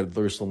with you that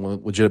there's some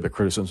legitimate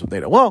criticisms of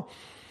NATO. Well,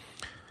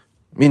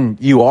 I mean,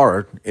 you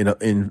are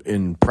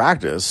in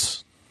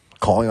practice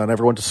calling on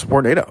everyone to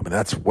support NATO. I mean,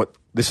 that's what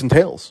this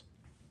entails.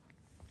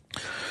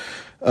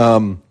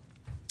 And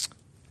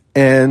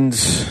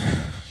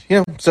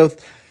so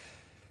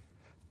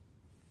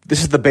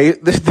this is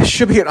this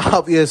should be an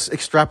obvious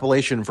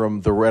extrapolation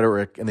from the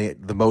rhetoric and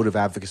the mode of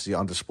advocacy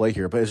on display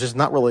here, but it's just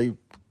not really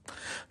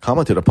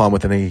commented upon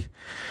with any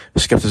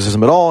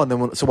skepticism at all. And then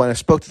when I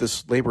spoke to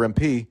this Labor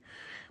MP,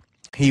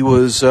 he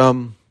was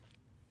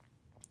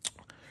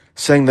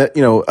saying that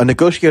a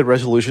negotiated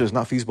resolution is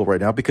not feasible right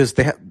now because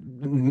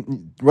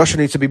Russia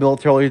needs to be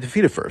militarily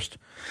defeated first.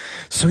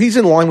 So he's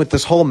in line with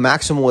this whole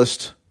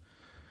maximalist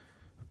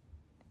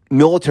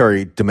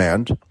military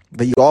demand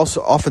that you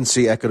also often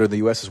see echoed in the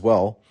U.S. as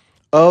well,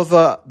 of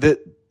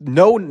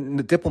no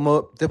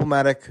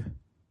diplomatic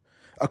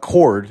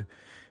accord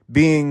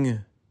being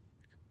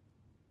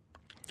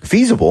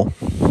feasible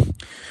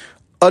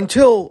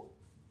until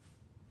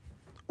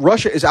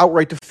Russia is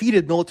outright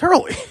defeated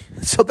militarily.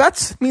 So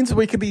that means that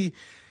we could be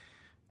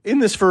in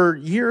this for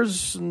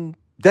years and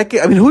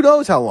decades. I mean, who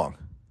knows how long?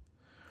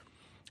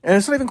 And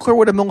it's not even clear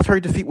what a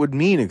military defeat would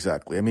mean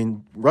exactly. I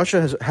mean,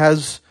 Russia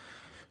has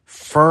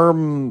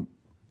firm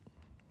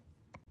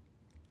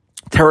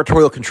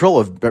territorial control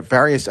of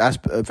various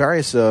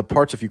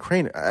parts of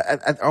Ukraine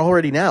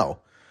already now.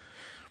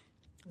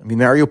 I mean,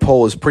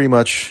 Mariupol is pretty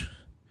much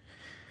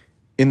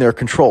in their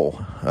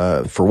control,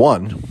 for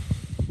one,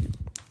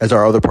 as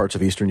are other parts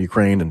of eastern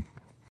Ukraine. And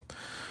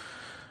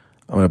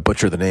I'm going to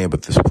butcher the name,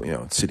 but this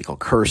city called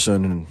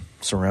Kherson and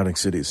surrounding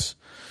cities.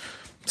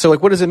 So,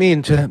 what does it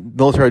mean to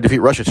military defeat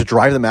Russia? To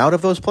drive them out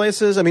of those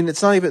places? I mean,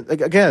 it's not even.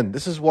 Again,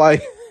 this is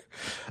why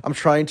I'm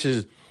trying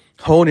to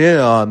hone in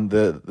on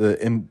the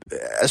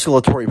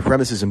escalatory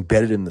premises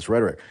embedded in this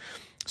rhetoric.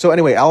 So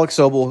anyway, Alex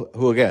Sobel,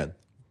 who again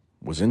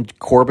was in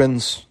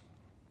Corbyn's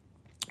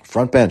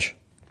front bench,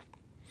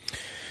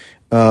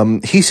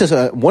 he says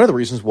one of the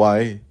reasons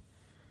why,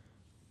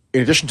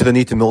 in addition to the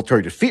need to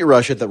military defeat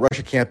Russia, that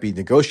Russia can't be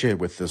negotiated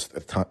with this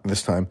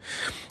time,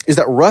 is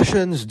that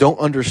Russians don't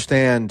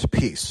understand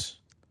peace.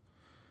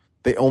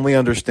 They only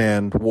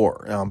understand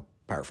war. Now, I'm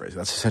paraphrasing.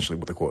 That's essentially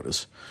what the quote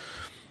is.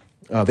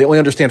 They only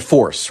understand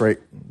force, right?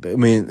 I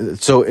mean,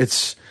 so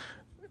it's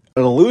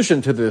an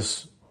allusion to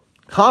this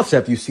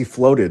concept you see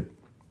floated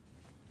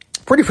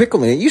pretty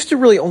frequently. It used to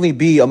really only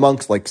be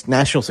amongst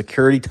national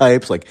security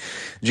types, like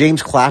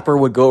James Clapper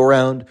would go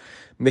around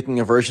making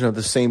a version of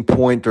the same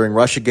point during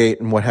Russiagate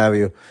and what have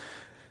you.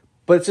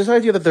 But it's this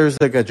idea that there's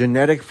a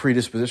genetic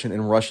predisposition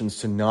in Russians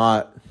to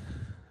not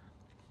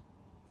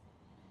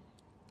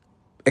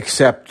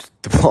accept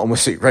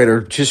diplomacy, right?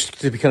 Or just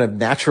to be kind of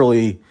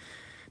naturally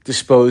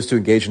disposed to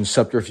engage in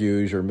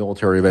subterfuge or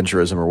military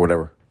aventurism or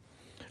whatever.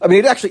 I mean,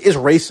 it actually is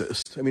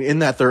racist. I mean, in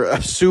that they're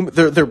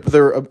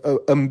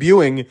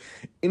imbuing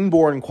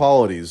inborn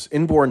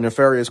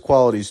nefarious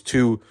qualities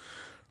to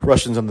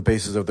Russians on the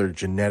basis of their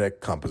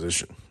genetic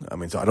composition. I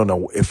mean, so I don't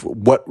know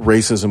what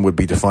racism would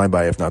be defined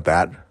by if not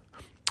that.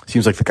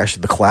 Seems like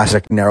the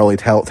classic narrowly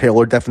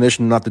tailored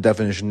definition, not the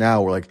definition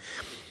now, where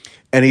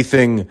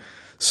anything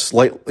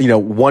slight,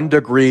 1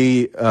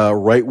 degree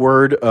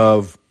rightward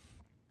of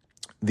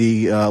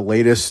the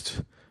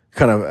latest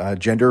kind of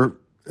gender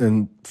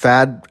and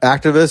fad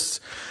activists,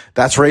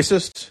 that's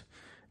racist.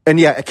 And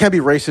yeah, it can be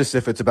racist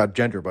if it's about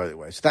gender, by the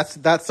way. So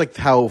that's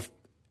how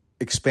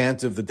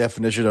expansive the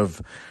definition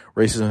of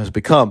racism has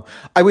become.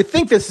 I would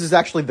think this is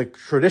actually the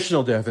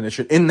traditional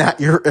definition, in that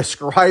you're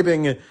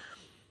ascribing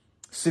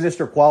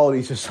sinister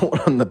qualities to someone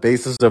on the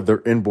basis of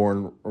their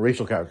inborn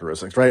racial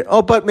characteristics, right?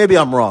 Oh, but maybe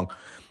I'm wrong.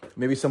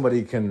 Maybe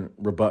somebody can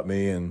rebut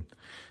me and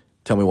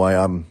tell me why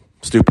I'm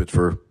stupid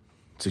for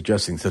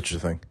suggesting such a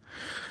thing.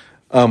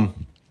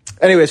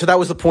 Anyway, so that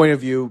was the point of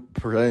view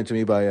presented to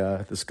me by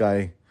this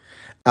guy,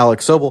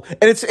 Alex Sobel.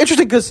 And it's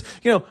interesting because,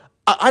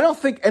 I don't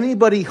think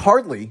anybody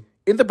hardly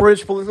in the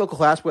British political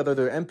class, whether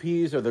they're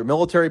MPs or they're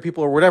military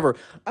people or whatever,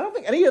 I don't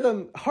think any of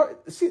them,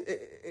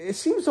 it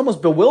seems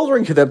almost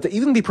bewildering to them to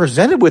even be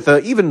presented with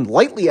an even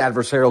lightly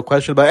adversarial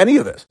question about any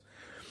of this.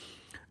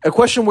 A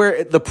question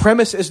where the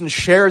premise isn't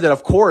shared that,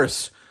 of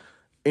course,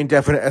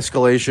 indefinite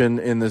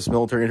escalation in this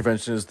military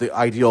intervention is the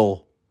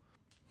ideal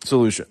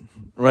solution,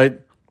 right?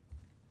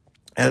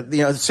 And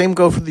the same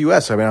go for the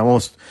U.S. I mean, I'm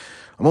almost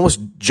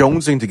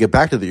jonesing to get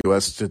back to the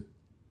U.S. to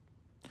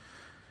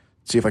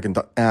see if I can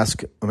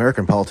ask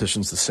American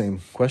politicians the same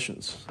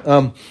questions.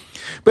 But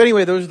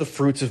anyway, those are the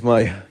fruits of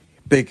my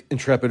big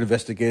intrepid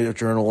investigative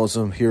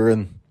journalism here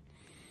in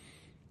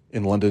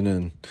London,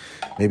 and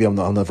maybe I'm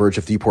on the verge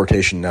of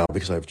deportation now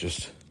because I've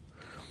just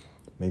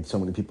made so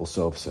many people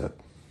so upset.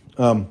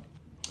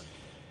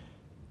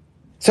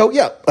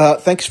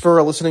 Thanks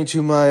for listening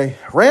to my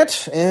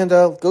rant, and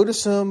I'll go to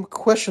some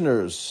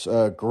questioners.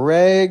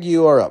 Greg,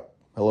 you are up.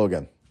 Hello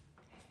again.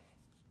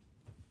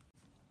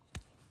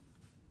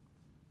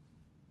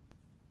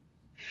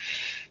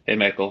 Hey,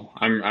 Michael.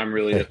 I'm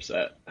really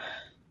upset.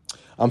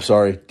 I'm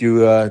sorry.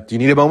 Do you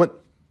need a moment?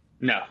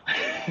 No.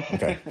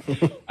 Okay.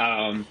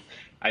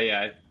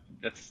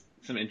 That's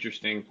some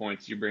interesting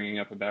points you're bringing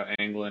up about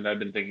England. I've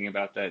been thinking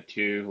about that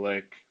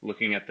too,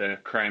 looking at the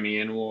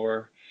Crimean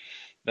War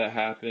that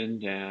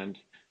happened, and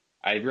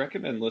I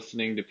recommend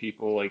listening to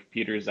people like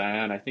Peter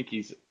Zion. I think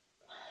he's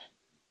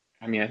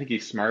I mean, I think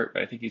he's smart,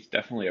 but I think he's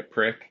definitely a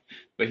prick.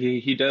 But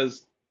he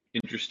does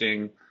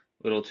interesting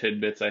little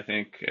tidbits, I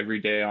think, every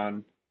day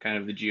on kind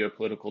of the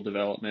geopolitical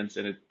developments,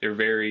 and they're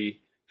very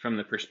from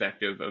the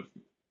perspective of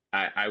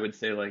I would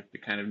say like the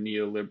kind of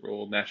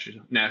neoliberal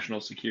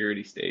national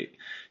security state.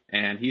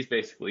 And he's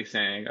basically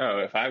saying, oh,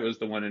 if I was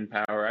the one in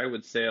power, I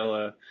would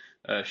sail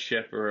a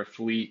ship or a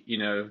fleet,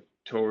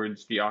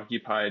 towards the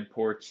occupied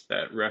ports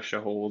that Russia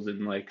holds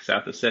in like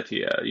South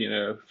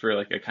Ossetia, for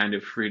like a kind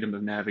of freedom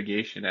of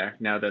navigation act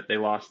now that they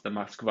lost the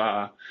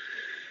Moskva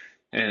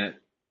and it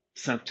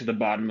sunk to the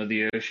bottom of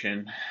the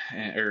ocean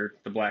or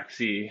the Black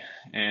Sea.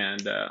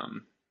 And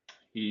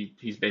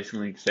he's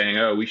basically saying,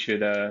 oh, we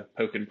should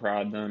poke and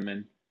prod them.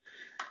 And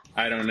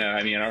I don't know.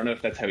 I mean, I don't know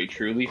if that's how he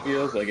truly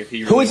feels. Like if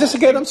he Who really is this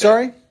again? I'm thinks that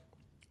sorry.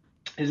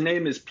 his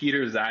name is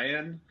Peter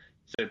Zeihan.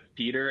 So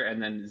Peter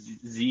and then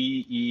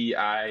Zeihan,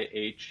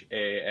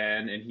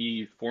 and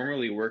he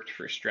formerly worked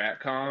for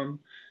Stratcom,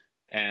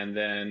 and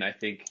then I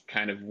think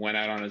kind of went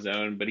out on his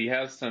own. But he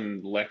has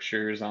some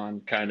lectures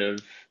on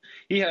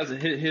he has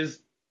his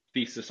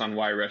thesis on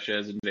why Russia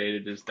has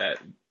invaded is that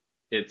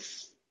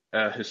it's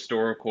a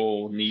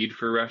historical need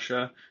for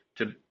Russia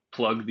to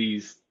plug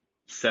these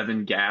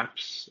 7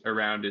 gaps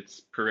around its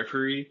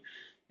periphery,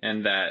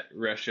 and that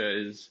Russia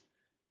is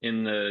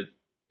in the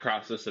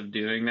process of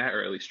doing that,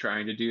 or at least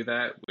trying to do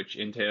that, which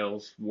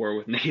entails war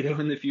with NATO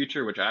in the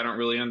future, which I don't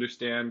really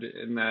understand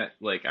in that.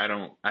 Like, I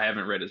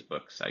haven't read his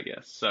books, I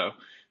guess. So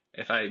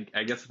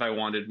I guess if I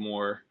wanted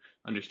more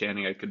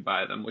understanding, I could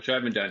buy them, which I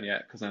haven't done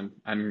yet because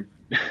I'm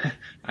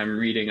I'm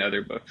reading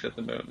other books at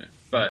the moment.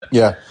 But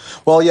Yeah.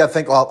 Well, yeah.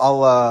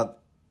 I'll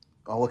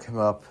look him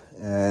up.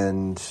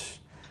 And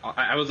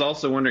I was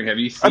also wondering, have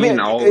you I seen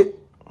mean,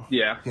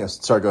 yeah. yes.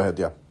 Sorry. Go ahead.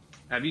 Yeah.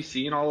 Have you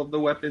seen all of the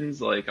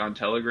weapons like on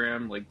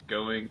Telegram, like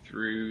going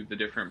through the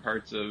different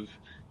parts of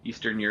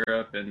Eastern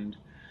Europe and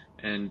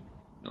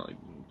like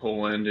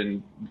Poland,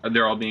 and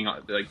they're all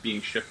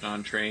being shipped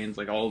on trains,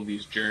 like all of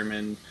these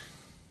German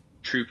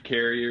troop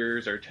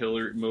carriers,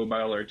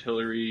 mobile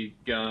artillery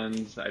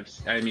guns.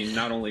 I mean,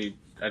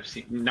 I've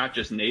seen not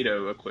just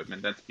NATO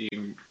equipment that's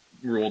being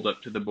rolled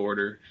up to the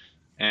border,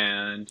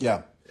 and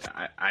Yeah.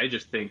 I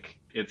just think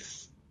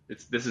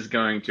this is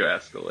going to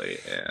escalate.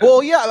 And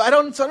Well, yeah, I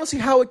don't see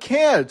how it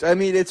can't. I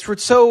mean, it's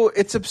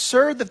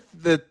absurd that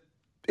the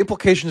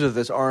implications of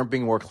this aren't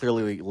being more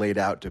clearly laid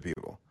out to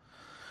people.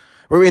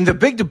 I mean, the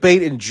big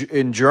debate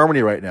in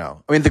Germany right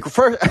now. I mean, the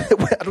first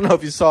I don't know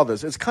if you saw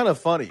this. It's kind of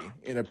funny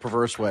in a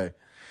perverse way.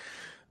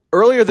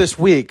 Earlier this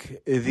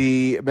week,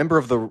 the member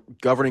of the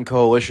governing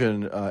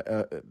coalition,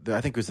 I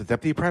think it was the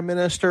deputy prime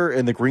minister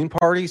in the Green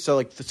Party, so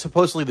like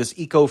supposedly this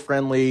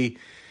eco-friendly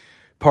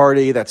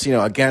party that's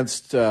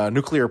against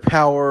nuclear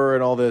power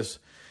and all this,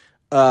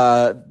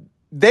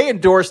 they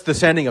endorsed the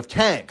sending of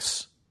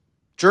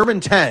German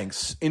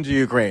tanks into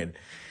Ukraine,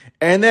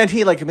 and then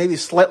he like maybe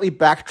slightly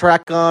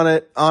backtrack on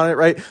it,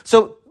 right?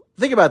 So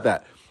think about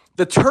that.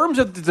 The terms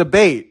of the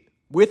debate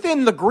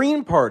within the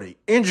Green Party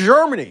in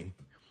Germany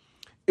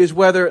is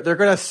whether they're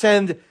going to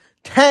send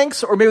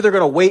tanks or maybe they're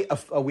going to wait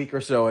a week or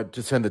so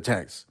to send the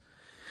tanks.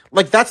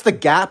 Like, that's the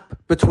gap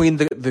between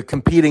the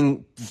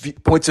competing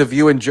points of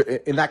view in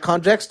that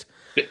context.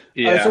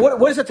 yeah. So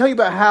what does that tell you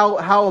about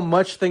how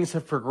much things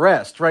have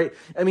progressed, right?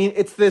 I mean,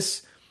 it's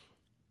this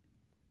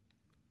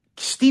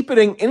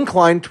steepening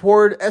incline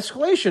toward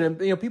escalation,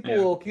 and people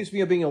will accuse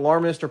me of being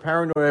alarmist or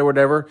paranoid or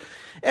whatever.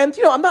 And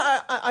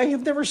I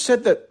have never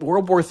said that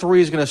World War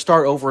III is going to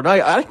start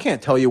overnight. I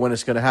can't tell you when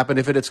it's going to happen,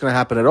 if it's going to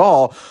happen at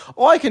all.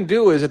 All I can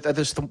do is at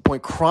this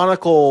point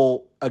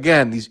chronicle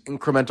again these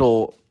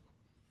incremental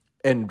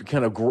and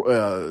kind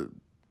of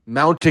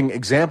mounting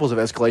examples of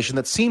escalation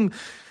that seem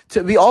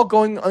to be all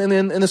going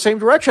in the same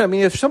direction. I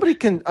mean, if somebody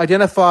can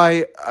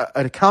identify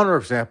a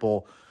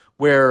counterexample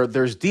where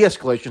there's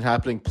de-escalation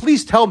happening,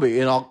 please tell me,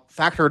 and I'll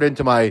factor it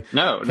into my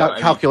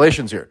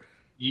calculations here.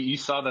 You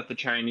saw that the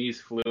Chinese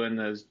flew in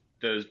those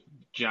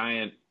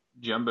giant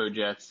jumbo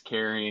jets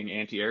carrying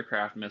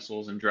anti-aircraft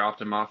missiles and dropped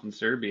them off in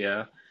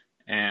Serbia,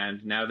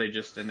 and now they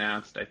just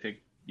announced, I think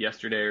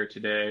yesterday or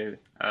today,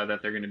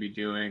 that they're going to be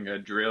doing a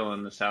drill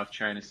in the South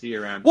China Sea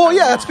around. Well, Taiwan.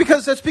 yeah,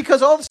 that's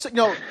because all this,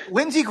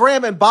 Lindsey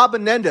Graham and Bob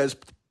Menendez,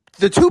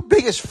 the two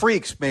biggest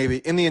freaks maybe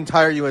in the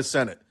entire U.S.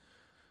 Senate.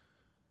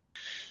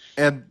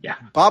 And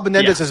Bob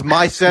Menendez is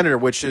my senator,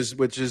 which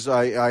is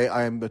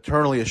I am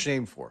eternally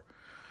ashamed for.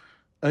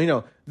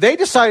 They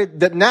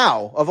decided that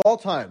now, of all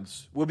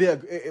times,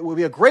 it would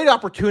be a great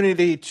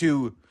opportunity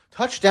to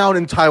touch down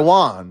in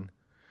Taiwan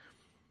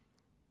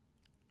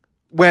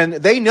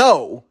when they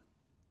know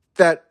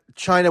that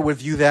China would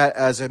view that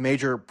as a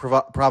major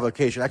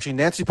provocation. Actually,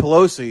 Nancy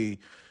Pelosi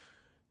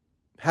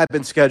had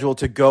been scheduled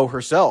to go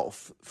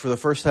herself for the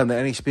first time that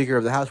any Speaker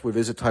of the House would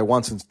visit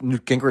Taiwan since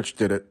Newt Gingrich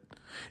did it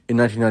in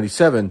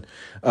 1997.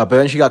 But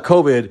then she got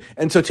COVID.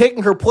 And so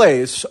taking her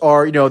place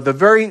are, the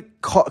very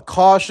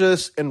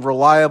cautious and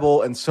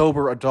reliable and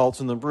sober adults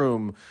in the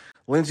room,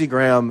 Lindsey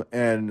Graham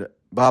and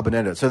Bob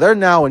Menendez. So they're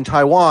now in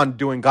Taiwan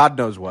doing God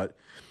knows what.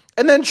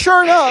 And then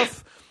sure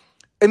enough,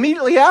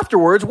 immediately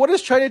afterwards, what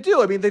does China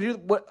do? I mean, they do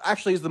what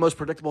actually is the most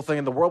predictable thing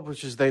in the world,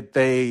 which is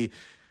they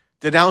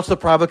denounce the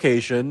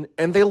provocation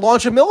and they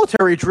launch a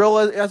military drill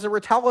as a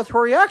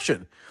retaliatory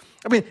action.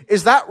 I mean,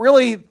 is that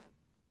really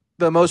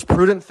the most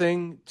prudent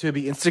thing to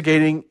be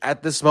instigating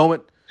at this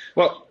moment?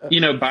 Well,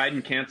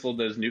 Biden canceled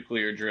those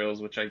nuclear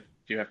drills, which I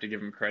do have to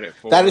give him credit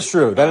for. That is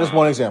true. That is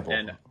one example.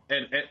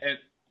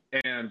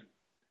 And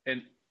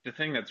the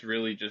thing that's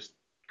really just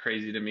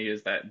crazy to me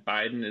is that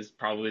Biden is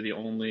probably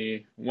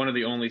one of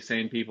the only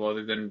sane people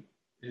other than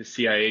his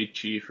CIA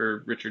chief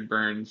or Richard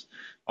Burns.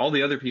 All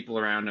the other people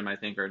around him, I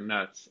think, are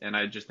nuts. And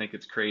I just think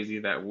it's crazy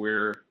that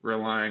we're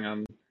relying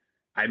on.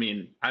 I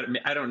mean,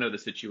 I don't know the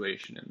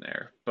situation in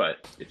there,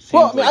 but it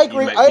seems like he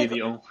might be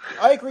the only.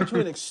 I agree to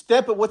an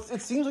extent, but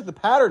it seems like the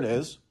pattern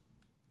is.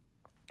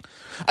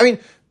 I mean,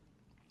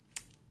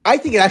 I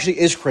think it actually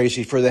is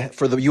crazy for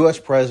the U.S.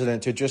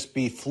 president to just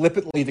be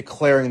flippantly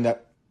declaring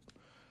that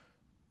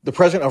the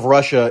president of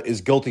Russia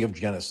is guilty of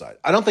genocide.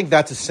 I don't think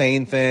that's a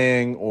sane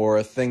thing or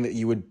a thing that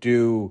you would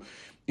do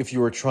if you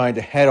were trying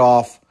to head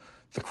off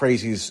the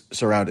crazies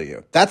surrounding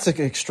you. That's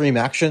an extreme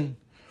action,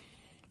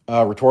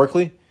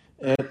 rhetorically.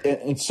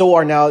 And so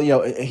are now,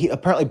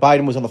 apparently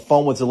Biden was on the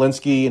phone with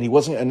Zelensky and he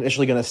wasn't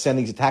initially going to send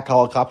these attack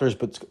helicopters,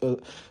 but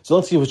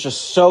Zelensky was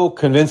just so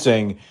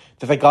convincing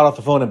that they got off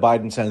the phone and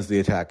Biden sends the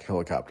attack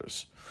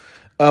helicopters.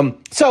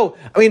 So,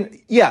 I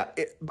mean, yeah,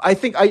 I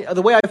think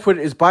the way I put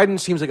it is Biden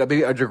seems like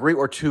maybe a degree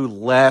or two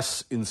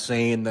less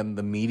insane than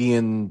the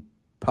median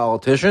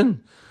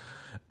politician.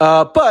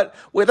 But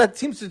what that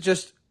seems to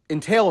just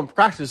entail in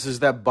practice is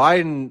that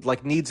Biden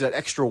needs that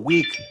extra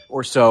week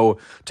or so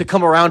to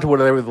come around to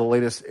whatever the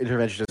latest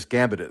interventionist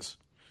gambit is.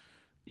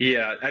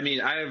 Yeah, I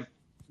mean, I have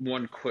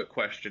one quick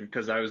question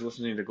because I was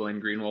listening to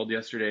Glenn Greenwald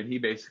yesterday, and he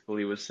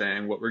basically was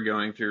saying what we're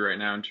going through right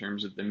now in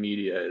terms of the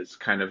media is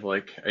kind of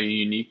like a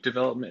unique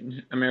development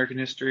in American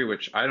history,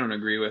 which I don't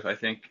agree with. I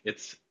think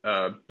it's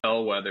a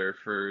bellwether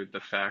for the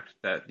fact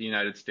that the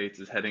United States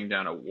is heading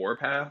down a war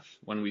path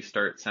when we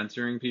start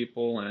censoring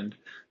people and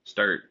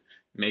start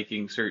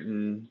making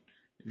certain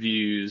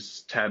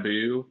views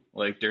taboo,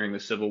 like during the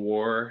Civil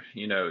War.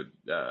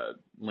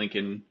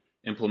 Lincoln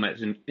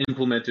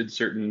implemented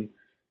certain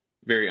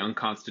very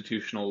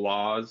unconstitutional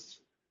laws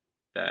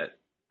that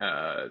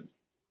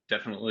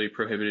definitely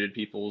prohibited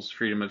people's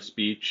freedom of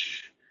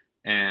speech.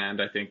 And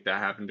I think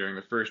that happened during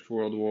the First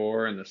World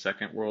War and the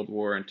Second World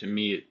War. And to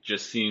me, it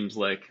just seems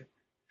like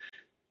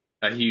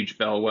a huge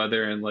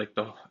bellwether, and like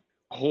the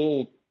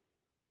whole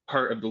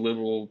part of the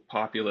liberal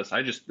populace.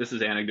 This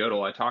is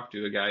anecdotal. I talked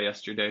to a guy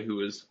yesterday who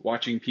was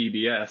watching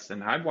PBS,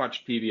 and I've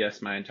watched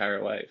PBS my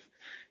entire life,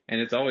 and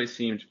it's always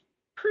seemed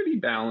pretty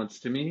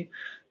balanced to me.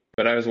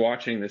 But I was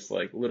watching this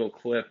little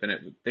clip,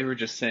 and they were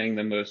just saying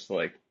the most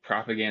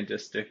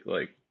propagandistic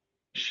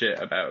shit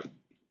about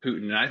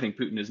Putin. And I think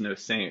Putin is no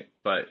saint,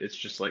 but it's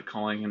just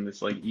calling him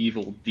this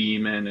evil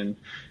demon, and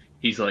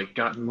he's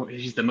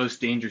he's the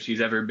most dangerous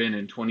he's ever been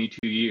in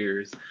 22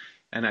 years.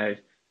 And I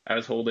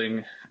was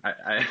holding,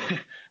 I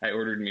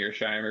ordered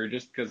Mearsheimer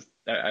just because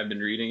I've been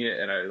reading it,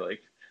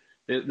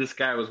 and this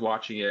guy was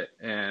watching it,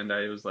 and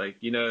I was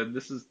like,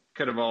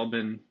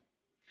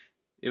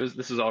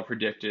 this is all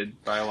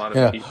predicted by a lot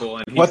of people,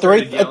 and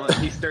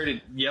he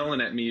started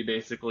yelling at me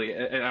basically,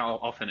 and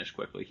I'll finish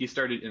quickly. He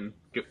started and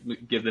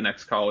give the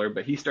next caller,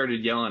 but he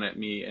started yelling at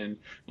me and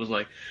was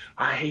like,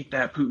 "I hate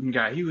that Putin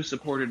guy. He was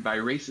supported by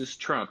racist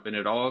Trump," and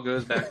it all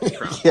goes back to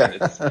Trump.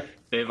 Yeah.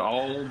 They've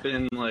all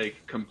been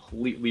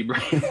completely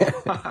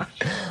brainwashed.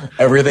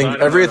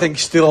 Everything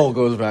still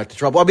goes back to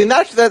Trump. I mean,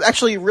 that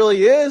actually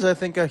really is, I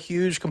think, a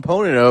huge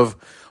component of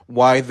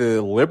why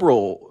the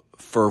liberal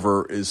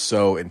fervor is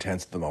so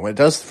intense at the moment.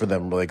 It does for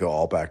them really go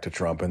all back to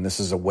Trump, and this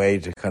is a way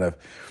to kind of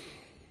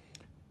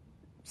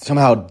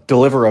somehow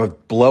deliver a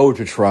blow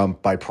to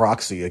Trump by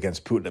proxy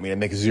against Putin. I mean, it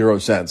makes zero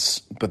sense,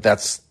 but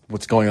that's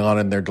what's going on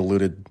in their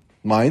deluded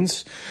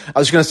minds. I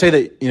was going to say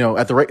that,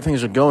 at the rate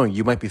things are going,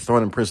 you might be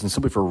thrown in prison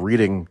simply for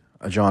reading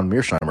a John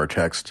Mearsheimer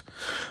text.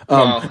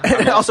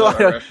 I'm also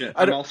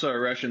a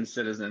Russian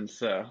citizen,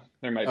 so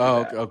there might be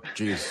that. Oh,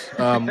 geez.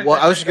 Well,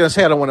 I was just going to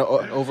say, I don't want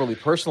to overly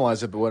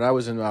personalize it, but when I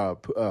was in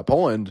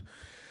Poland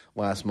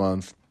last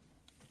month,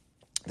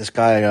 this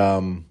guy,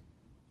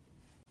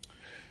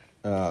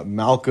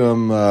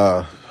 Malcolm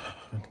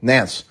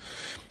Nance,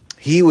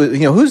 he was,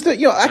 who's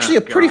the, actually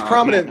a pretty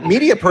prominent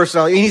media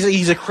personality.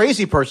 He's a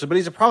crazy person, but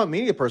he's a prominent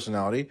media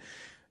personality,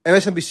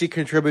 MSNBC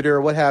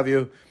contributor, what have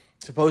you.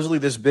 Supposedly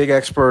this big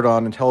expert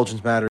on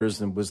intelligence matters,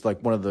 and was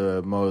one of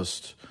the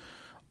most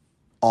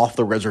off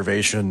the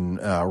reservation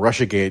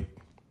Russiagate,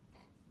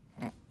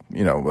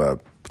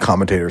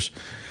 commentators.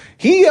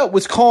 He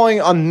was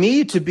calling on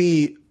me to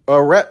be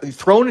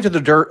thrown into the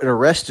dirt and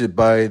arrested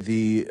by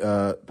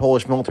the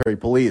Polish military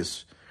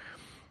police,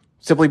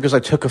 simply because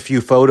I took a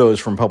few photos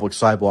from public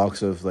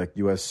sidewalks of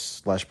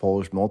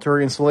U.S./Polish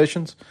military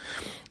installations.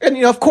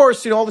 And, of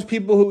course, all these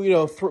people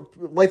who,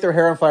 light their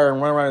hair on fire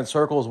and run around in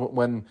circles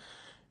when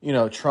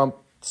Trump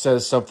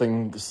says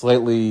something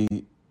slightly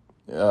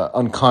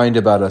unkind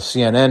about a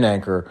CNN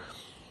anchor.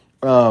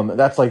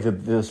 That's like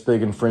this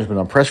big infringement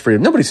on press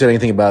freedom. Nobody said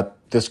anything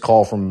about this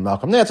call from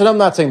Malcolm Nance, and I'm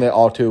not saying they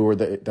ought to or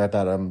that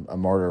I'm a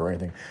martyr or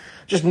anything.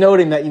 Just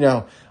noting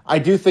that, I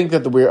do think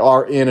that we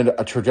are in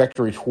a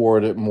trajectory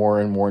toward more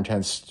and more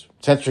intense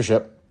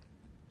censorship.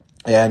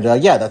 And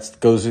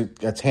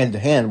that's hand to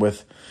hand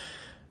with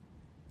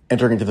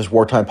entering into this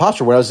wartime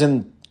posture. When I was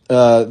in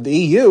the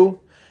EU,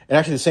 and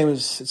actually the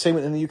same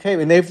in the UK, I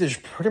mean, they've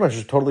just pretty much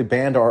just totally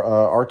banned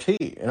our RT.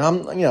 And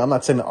I'm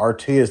not saying that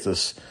RT is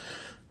this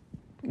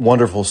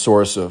wonderful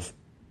source of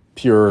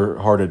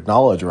pure-hearted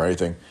knowledge or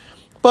anything,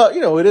 but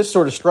it is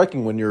sort of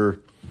striking when you're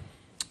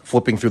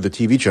flipping through the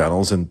TV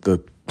channels and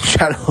the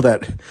channel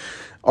that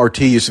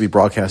RT used to be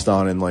broadcast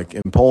on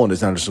in Poland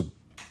is now just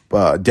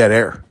dead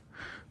air,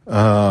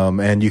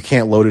 and you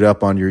can't load it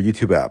up on your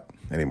YouTube app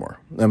anymore.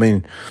 I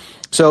mean,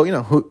 so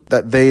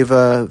they've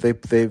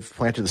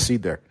planted the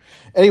seed there.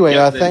 Anyway,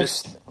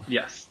 thanks.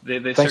 Yes, they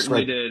thanks,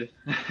 certainly did.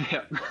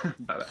 Yeah.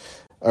 Bye-bye.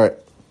 All right.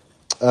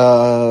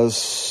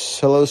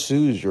 Hello,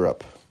 Suze, you're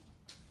up.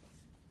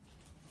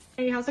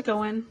 Hey, how's it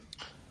going?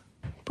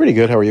 Pretty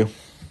good. How are you?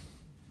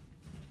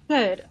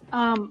 Good.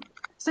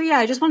 So yeah,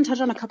 I just want to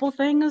touch on a couple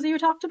things that you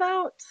talked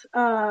about.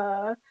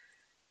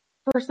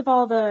 First of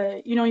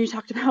all, you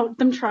talked about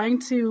them trying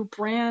to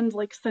brand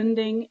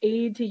sending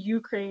aid to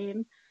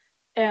Ukraine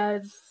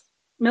as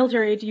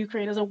military aid to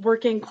Ukraine as a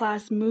working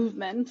class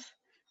movement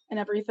and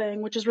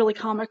everything, which is really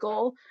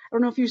comical. I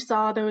don't know if you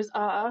saw those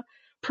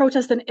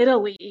protests in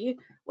Italy,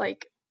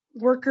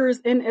 workers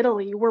in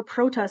Italy were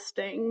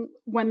protesting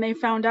when they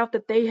found out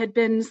that they had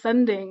been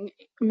sending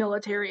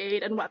military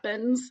aid and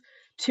weapons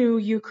to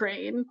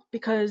Ukraine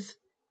because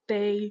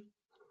they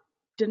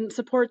didn't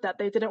support that.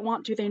 They didn't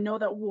want to. They know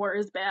that war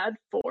is bad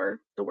for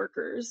the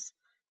workers,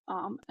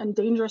 and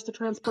dangerous to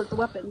transport the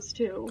weapons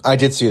too. I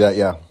did see that,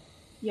 yeah.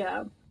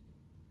 Yeah.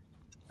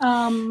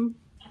 And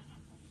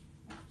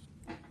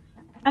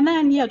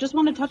then, just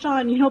want to touch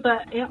on,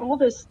 all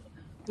this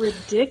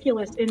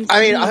ridiculous, insane...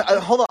 I mean,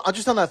 hold on.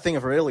 Just on that thing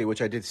for Italy,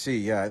 which I did see,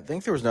 yeah. I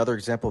think there was another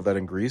example of that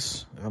in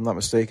Greece, if I'm not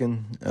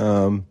mistaken.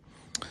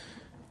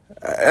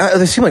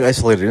 They seem like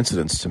isolated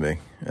incidents to me.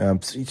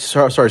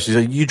 Sorry,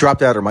 Susan, you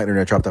dropped out, or my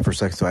internet dropped out for a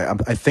second. So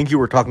I think you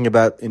were talking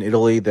about in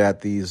Italy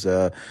that these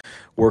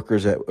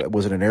workers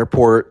was at an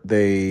airport.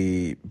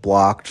 They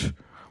blocked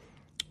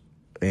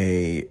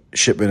a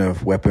shipment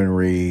of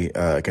weaponry,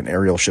 like an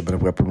aerial shipment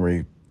of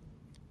weaponry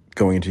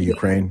going into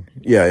Ukraine.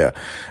 Yeah.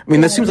 I mean,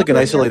 that seems like an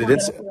isolated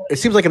incident. It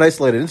seems like an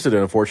isolated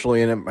incident,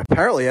 unfortunately. And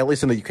apparently, at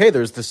least in the UK,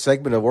 there's this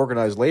segment of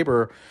organized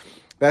labor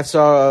that's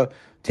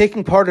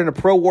taking part in a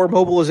pro-war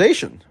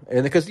mobilization.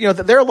 And because,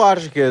 their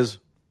logic is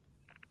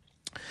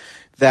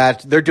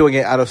that they're doing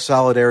it out of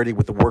solidarity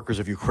with the workers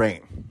of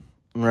Ukraine,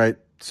 right?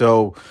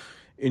 So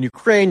in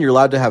Ukraine, you're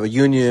allowed to have a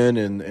union.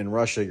 In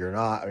Russia, you're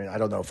not. I mean, I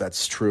don't know if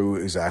that's true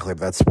exactly,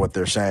 but that's what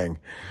they're saying.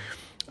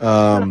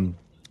 And,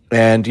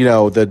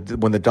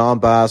 when the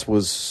Donbass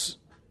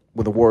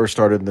when the war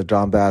started in the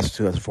Donbass in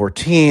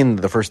 2014,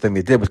 the first thing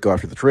they did was go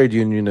after the trade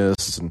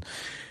unionists. And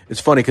it's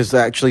funny because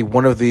actually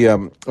one of the, a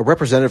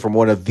representative from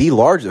one of the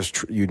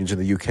largest unions in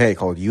the UK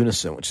called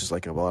Unison, which is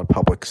like a lot of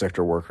public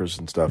sector workers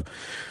and stuff,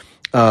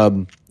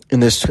 in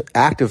this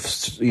act of,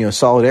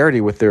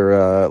 solidarity with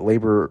their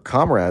labor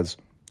comrades,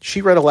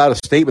 she read aloud a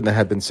statement that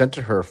had been sent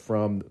to her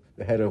from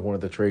the head of one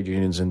of the trade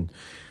unions in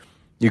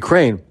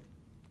Ukraine.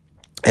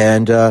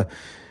 And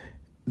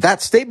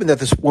that statement that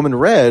this woman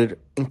read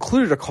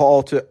included a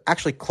call to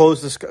actually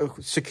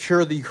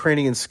secure the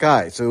Ukrainian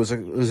sky. So it was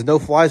a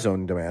no-fly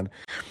zone demand.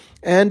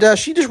 And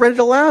she just read it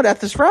aloud at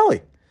this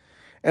rally.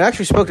 And I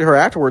actually spoke to her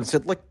afterwards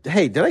and said,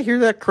 hey, did I hear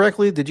that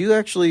correctly? Did you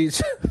actually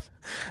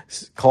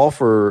call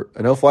for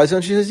a no-fly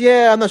zone? She says,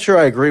 yeah, I'm not sure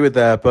I agree with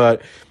that,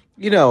 but,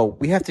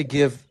 we have to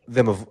give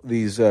them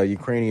these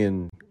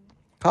Ukrainian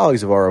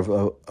colleagues of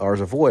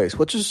ours a voice,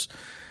 which is,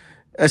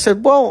 I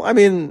said, well, I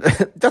mean,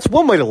 that's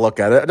one way to look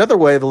at it. Another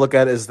way to look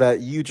at it is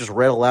that you just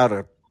read aloud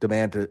a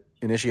demand to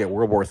initiate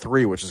World War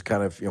III, which is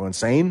kind of,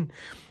 insane.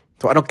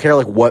 So I don't care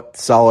what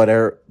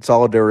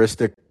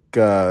solidaristic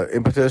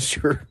impetus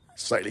you're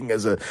citing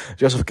as a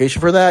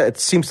justification for that. It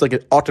seems like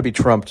it ought to be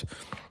trumped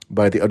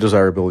by the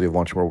undesirability of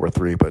launching World War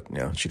III, but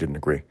she didn't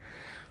agree.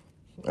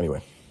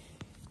 Anyway.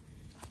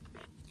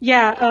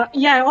 Yeah,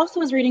 I also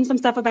was reading some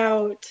stuff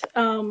about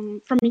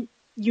from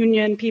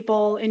union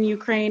people in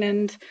Ukraine,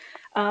 and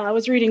I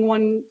was reading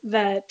one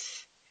that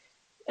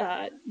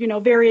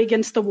very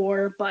against the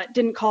war, but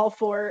didn't call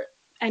for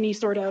any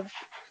sort of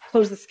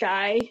close the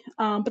sky.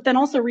 But then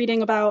also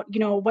reading about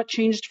what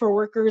changed for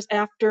workers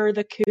after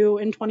the coup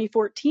in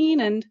 2014,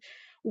 and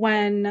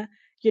when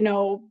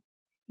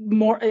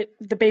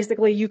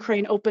basically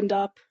Ukraine opened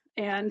up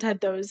and had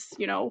those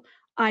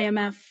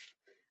IMF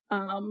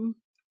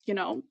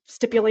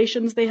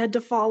stipulations they had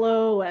to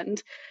follow,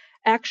 and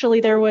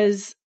actually there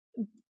was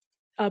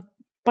a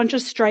bunch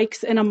of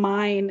strikes in a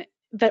mine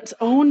that's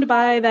owned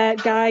by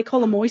that guy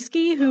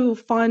Kolomoisky who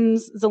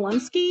funds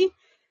Zelensky,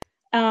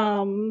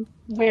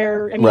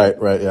 where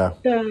right, yeah,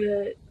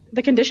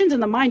 the conditions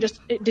in the mine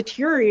just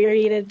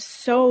deteriorated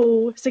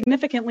so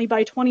significantly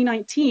by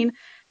 2019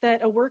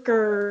 that a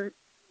worker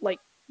like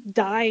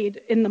died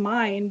in the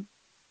mine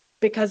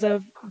because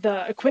of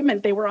the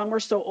equipment they were on were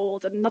so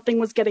old and nothing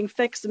was getting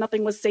fixed and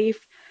nothing was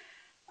safe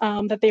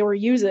that they were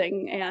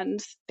using,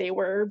 and they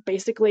were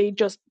basically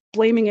just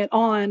blaming it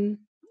on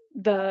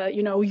the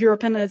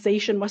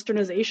Europeanization,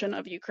 westernization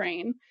of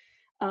Ukraine.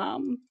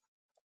 Um,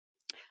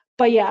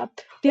 but yeah,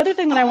 the other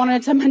thing that I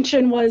wanted to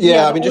mention was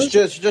Yeah, I the mean, oil.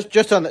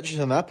 just on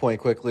that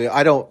point quickly.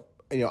 I don't,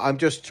 I'm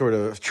just sort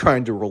of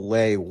trying to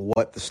relay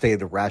what the state of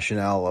the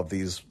rationale of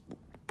these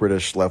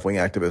British left wing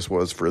activists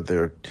was for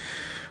their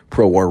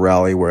pro war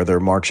rally, where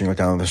they're marching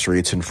down the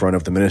streets in front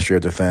of the Ministry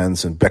of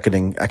Defense and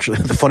beckoning. Actually,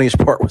 the funniest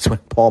part was when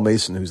Paul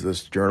Mason, who's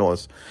this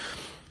journalist,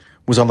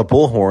 was on the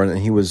bullhorn and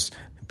he was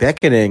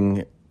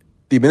beckoning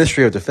the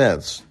Ministry of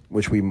Defense,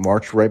 which we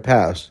marched right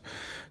past,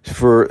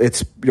 for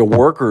its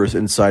workers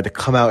inside to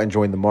come out and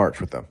join the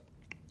march with them.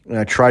 And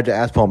I tried to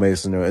ask Paul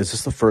Mason, is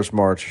this the first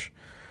march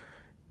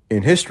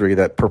in history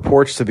that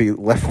purports to be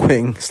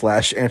left-wing /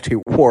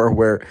 anti-war,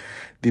 where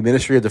the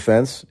Ministry of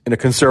Defense in a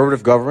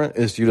conservative government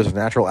is viewed as a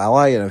natural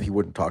ally? And he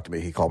wouldn't talk to me.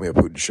 He called me a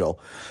Putin shill.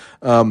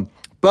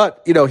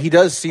 But, he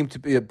does seem to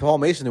be, Paul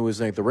Mason, who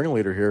was like the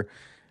ringleader here,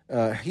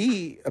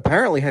 he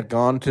apparently had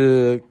gone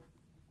to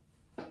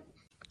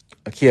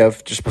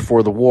Kiev just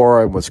before the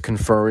war and was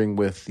conferring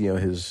with,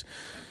 his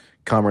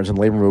comrades in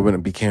the labor movement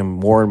and became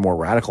more and more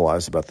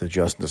radicalized about the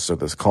justness of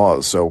this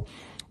cause. So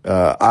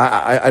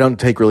I don't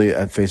take really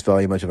at face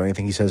value much of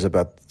anything he says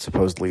about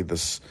supposedly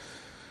this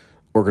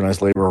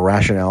organized labor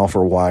rationale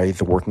for why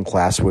the working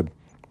class would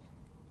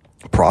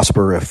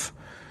prosper if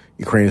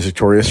Ukraine is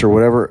victorious or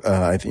whatever.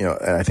 I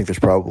think there's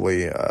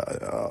probably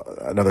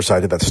another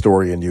side to that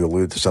story, and you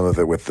allude to some of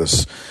it with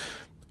this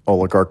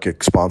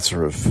oligarchic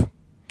sponsor of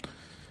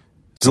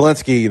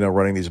Zelensky,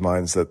 running these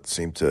mines that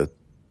seem to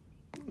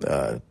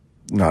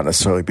not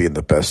necessarily be in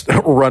the best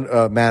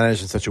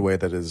managed in such a way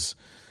that is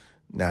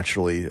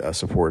naturally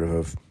supportive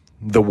of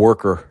the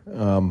worker.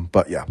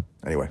 But yeah,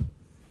 anyway.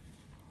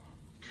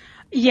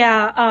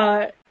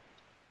 Yeah,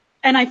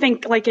 and I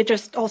think it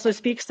just also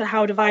speaks to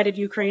how divided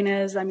Ukraine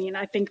is. I mean,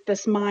 I think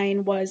this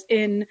mine was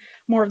in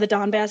more of the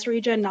Donbass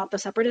region, not the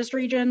separatist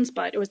regions,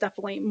 but it was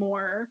definitely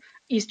more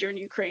eastern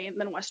Ukraine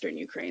than western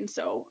Ukraine.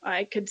 So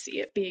I could see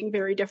it being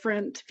very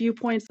different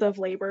viewpoints of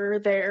labor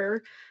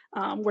there,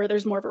 where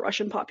there's more of a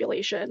Russian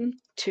population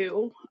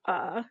too,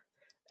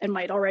 and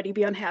might already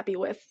be unhappy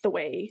with the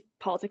way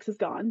politics has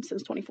gone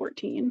since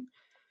 2014.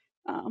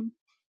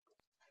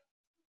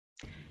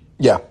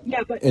 Yeah.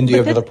 And do you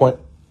have another point?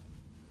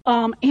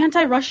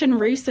 Anti-Russian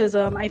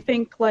racism, I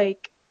think,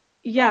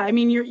 I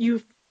mean,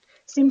 you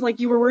seemed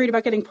like you were worried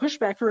about getting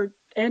pushback for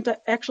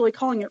actually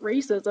calling it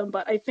racism,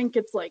 but I think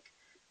it's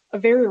a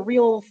very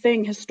real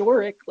thing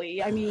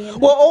historically. I mean,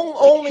 well,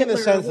 only in the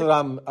Hitler, sense that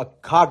I'm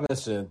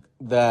cognizant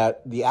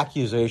that the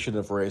accusation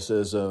of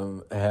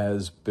racism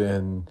has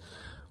been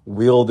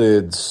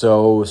wielded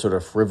so sort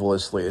of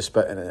frivolously,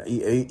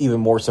 even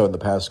more so in the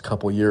past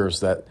couple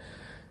years, that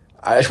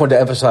I just wanted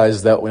to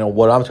emphasize that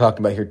what I'm talking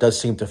about here does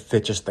seem to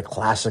fit just the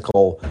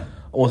classical,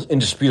 almost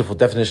indisputable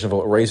definition of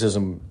what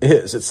racism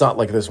is. It's not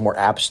like this more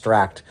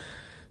abstract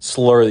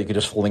slur that you can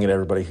just fling at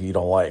everybody who you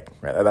don't like.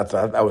 Right?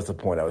 That was the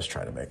point I was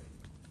trying to make.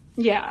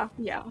 Yeah.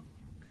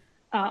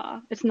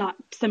 It's not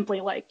simply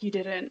you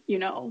didn't,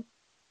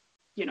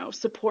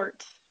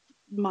 support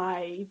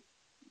my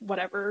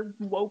whatever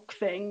woke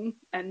thing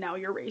and now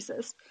you're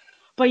racist.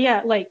 But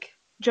yeah,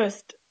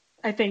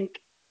 I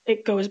think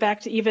it goes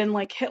back to even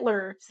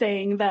Hitler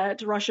saying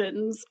that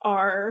Russians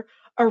are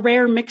a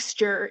rare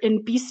mixture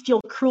in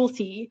bestial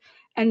cruelty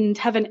and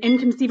have an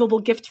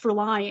inconceivable gift for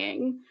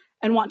lying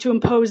and want to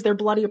impose their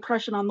bloody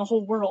oppression on the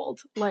whole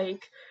world.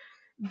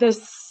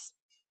 This,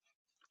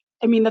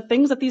 I mean, the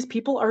things that these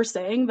people are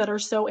saying that are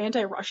so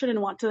anti-Russian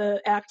and want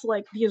to act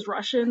like these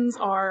Russians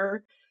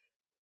are,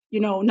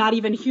 not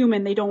even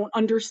human. They don't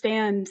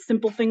understand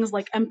simple things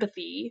like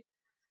empathy.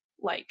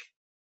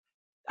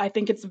 I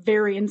think it's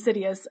very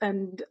insidious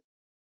and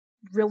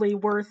really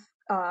worth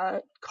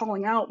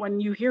calling out when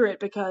you hear it,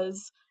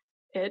 because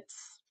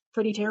it's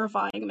pretty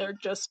terrifying. They're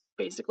just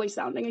basically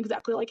sounding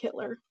exactly like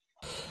Hitler.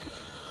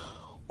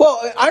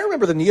 Well, I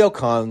remember the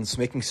neocons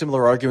making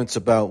similar arguments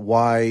about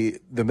why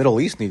the Middle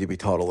East needed to be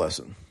taught a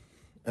lesson.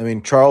 I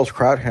mean, Charles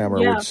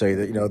Krauthammer would say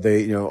that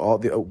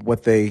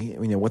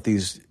what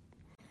these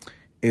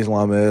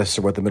Islamists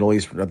or what the Middle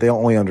East, they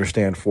only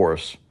understand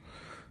force.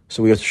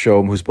 So we have to show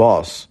them who's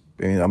boss.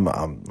 I mean,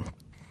 I'm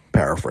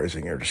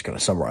paraphrasing here, just kind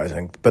of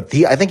summarizing, but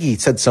I think he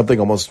said something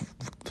almost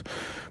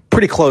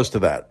pretty close to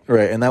that,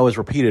 right? And that was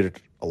repeated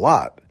a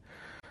lot.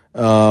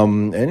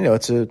 And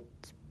it's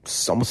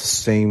almost the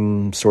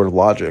same sort of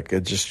logic.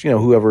 It's just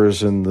whoever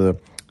is in the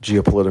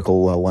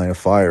geopolitical line of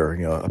fire,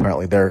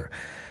 apparently they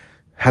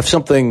have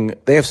something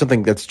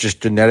that's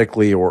just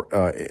genetically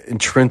or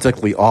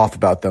intrinsically off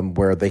about them,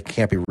 where they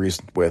can't be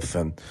reasoned with,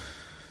 and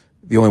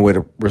the only way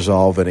to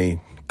resolve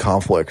any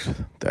conflict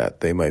that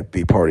they might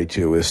be party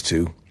to is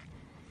to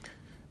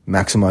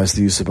maximize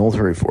the use of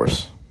military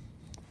force.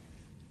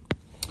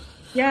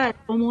 Yeah, it's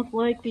almost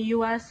like the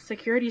U.S.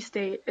 security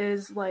state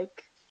is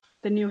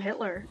the new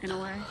Hitler in a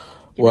way.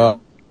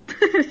 Well,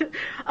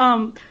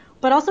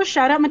 But also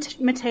shout out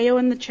Mateo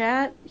in the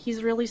chat.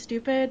 He's really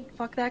stupid.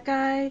 Fuck that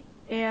guy.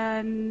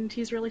 And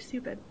he's really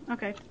stupid.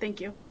 Okay,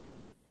 thank you.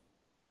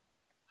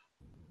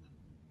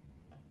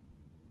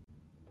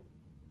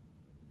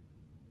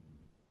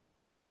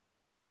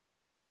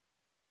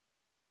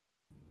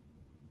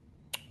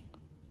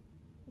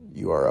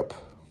 you are up.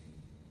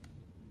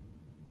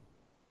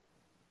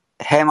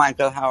 Hey,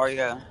 Michael, how are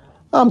you?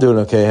 I'm doing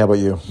okay. How about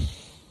you?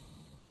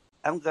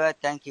 I'm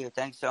good, thank you.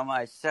 Thanks so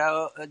much.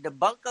 So, the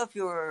bulk of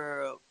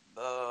your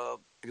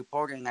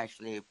reporting,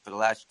 actually, for the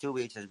last 2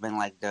 weeks has been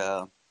like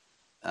that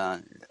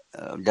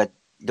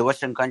the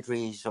Western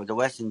countries or the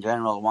West in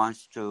general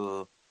wants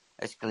to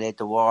escalate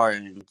the war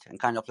and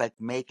kind of like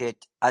make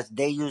it, as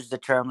they use the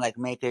term, like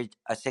make it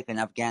a second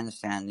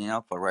Afghanistan,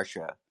 for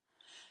Russia.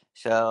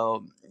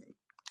 So,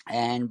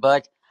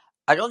 but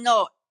I don't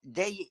know.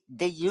 They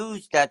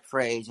use that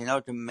phrase,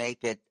 to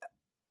make it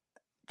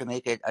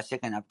a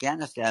second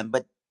Afghanistan.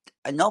 But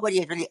nobody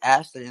has really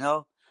asked,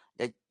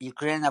 that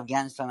Ukraine and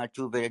Afghanistan are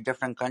two very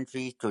different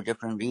countries, two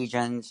different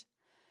regions.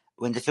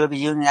 When the Soviet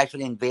Union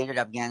actually invaded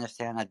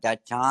Afghanistan at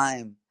that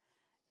time,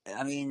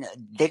 I mean,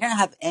 they didn't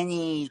have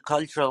any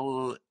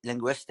cultural,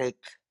 linguistic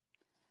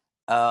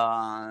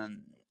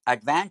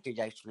advantage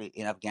actually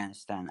in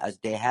Afghanistan as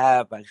they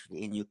have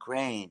actually in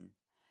Ukraine.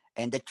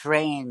 And the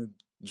terrain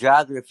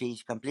geography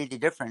is completely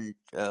different,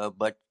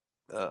 but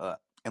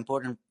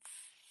important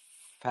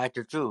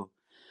factor too.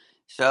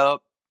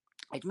 So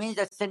it means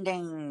that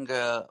sending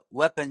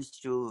weapons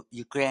to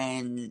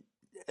Ukraine,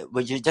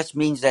 which just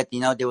means that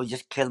they will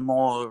just kill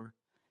more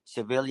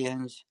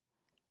civilians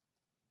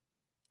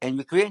and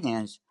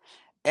Ukrainians.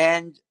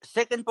 And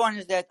second point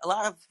is that a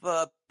lot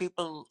of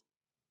people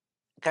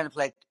kind of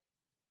like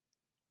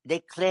they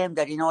claim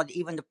that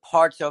even the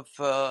parts of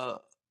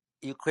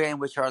Ukraine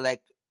which are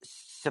like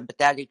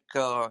sympathetic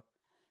to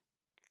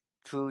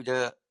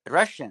the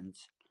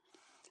Russians,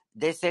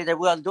 they say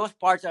that those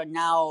parts are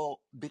now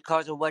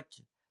because of what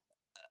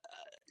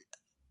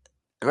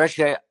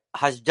Russia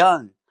has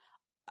done.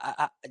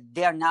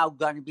 They are now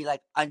going to be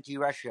like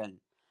anti-Russian.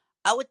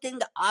 I would think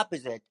the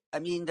opposite. I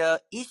mean,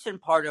 the eastern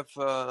part of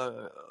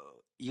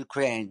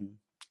Ukraine,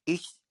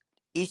 east,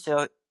 east,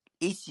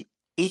 east,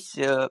 east,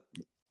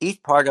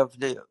 east part of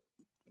the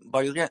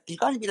but Ukraine is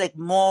going to be like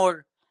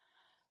more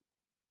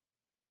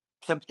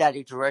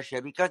sympathetic to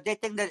Russia because they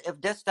think that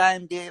if this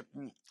time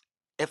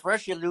if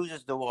Russia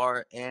loses the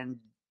war and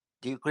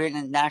the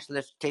Ukrainian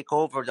nationalists take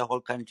over the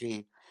whole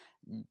country,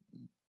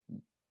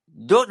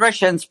 those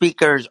Russian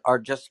speakers are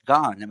just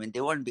gone. I mean, they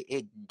won't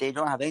be. They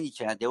don't have any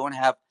chance. They won't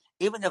have,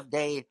 even if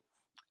they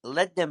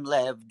let them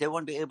live, they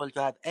won't be able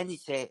to have any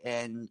say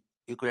in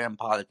Ukrainian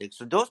politics.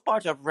 So those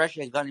parts of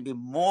Russia is going to be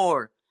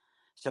more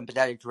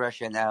sympathetic to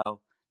Russia now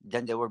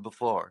than they were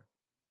before.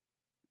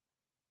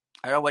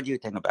 I don't know, what do you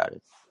think about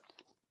it?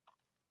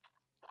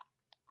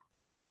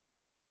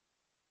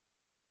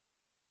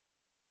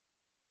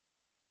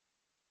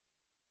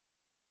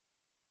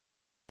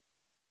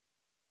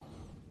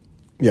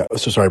 Yeah,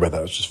 so sorry about that.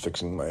 I was just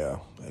fixing my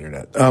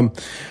internet.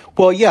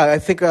 Well, yeah, I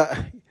think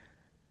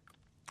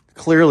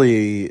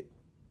clearly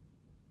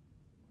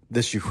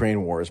this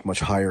Ukraine war is much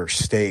higher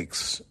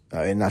stakes,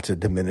 and not to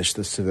diminish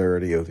the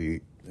severity of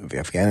the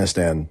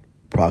Afghanistan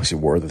proxy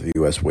war that the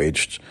U.S.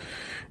 waged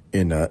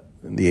in the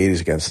 80s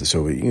against the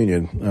Soviet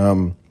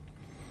Union.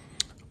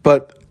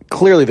 But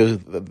clearly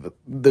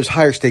there's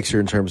higher stakes here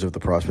in terms of the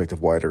prospect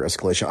of wider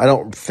escalation.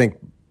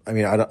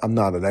 I'm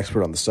not an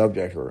expert on the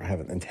subject or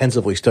haven't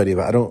intensively studied it.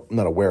 I'm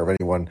not aware of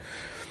anyone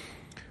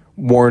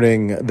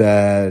warning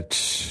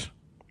that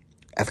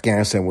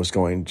Afghanistan was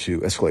going to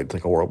escalate to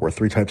like a World War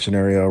III type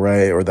scenario,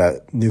 right? Or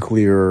that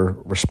nuclear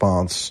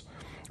response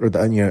or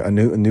that a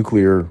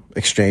nuclear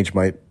exchange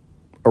might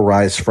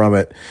arise from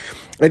it.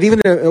 And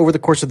even over the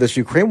course of this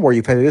Ukraine war,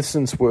 you've had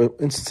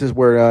instances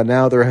where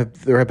now there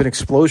have been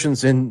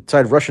explosions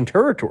inside Russian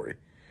territory.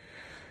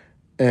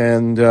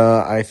 And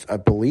I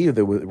believe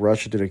that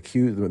Russia did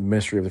accuse, the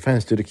Ministry of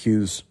Defense did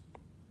accuse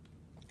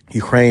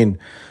Ukraine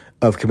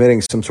of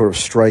committing some sort of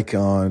strike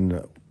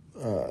in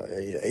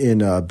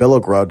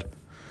Belgorod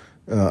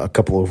a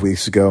couple of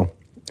weeks ago.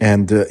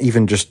 And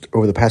even just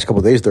over the past couple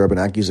of days, there have been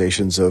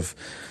accusations of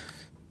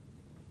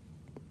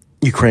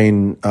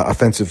Ukraine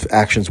offensive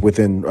actions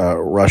within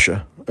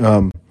Russia.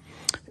 And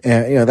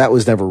that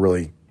was never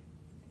really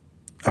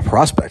a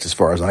prospect, as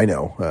far as I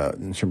know,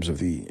 in terms of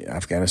the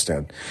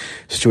Afghanistan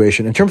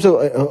situation. In terms of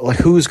like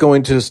who's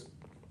going to,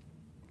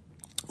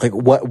 like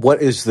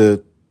what is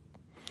the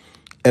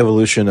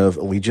evolution of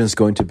allegiance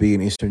going to be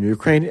in Eastern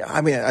Ukraine?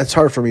 I mean, it's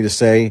hard for me to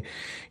say.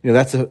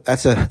 That's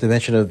a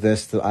dimension of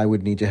this that I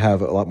would need to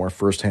have a lot more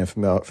firsthand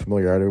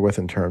familiarity with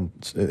in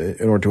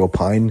order to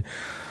opine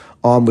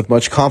on with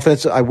much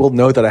confidence. I will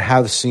note that I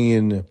have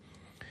seen,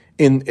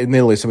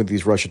 admittedly, some of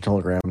these Russian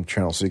Telegram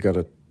channels, so you got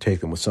to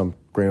take them with some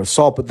grain of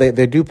salt, but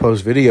they do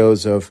post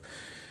videos of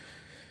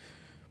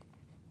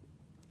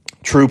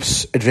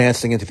troops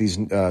advancing into these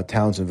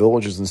towns and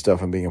villages and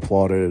stuff and being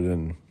applauded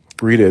and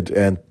greeted,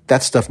 and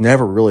that stuff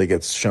never really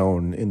gets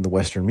shown in the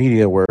Western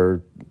media,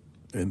 where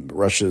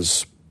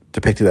Russia's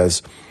depicted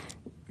as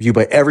viewed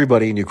by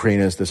everybody in Ukraine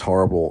as this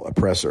horrible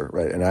oppressor,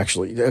 right? And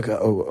actually,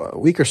 a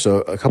week or so,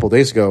 a couple of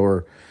days ago,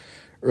 or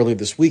early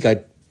this week,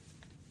 I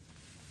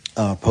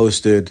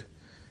posted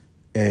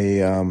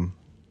a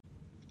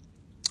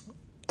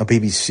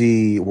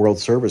BBC World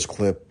Service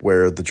clip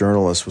where the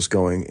journalist was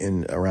going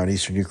in around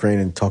eastern Ukraine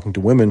and talking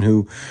to women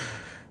who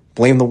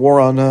blame the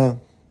war on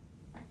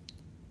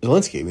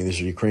Zelensky. I mean,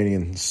 these are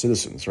Ukrainian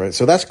citizens, right?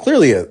 So that's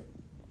clearly a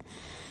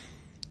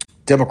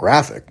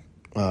demographic.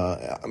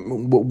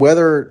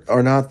 Whether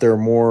or not they're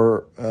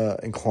more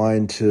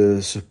inclined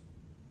to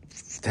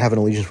have an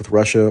allegiance with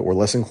Russia or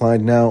less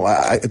inclined now,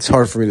 it's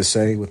hard for me to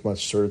say with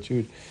much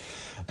certitude.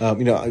 I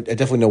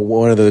definitely know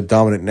one of the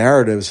dominant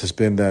narratives has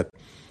been that,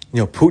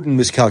 Putin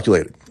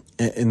miscalculated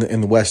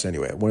in the West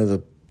anyway. One of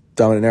the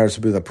dominant narratives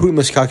has been that Putin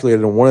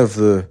miscalculated, and one of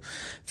the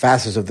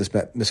facets of this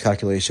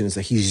miscalculation is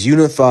that he's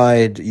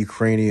unified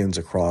Ukrainians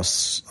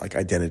across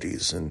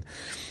identities, and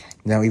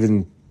now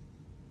even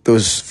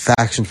those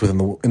factions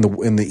within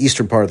in the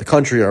eastern part of the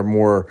country are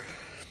more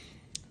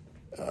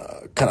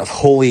kind of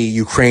wholly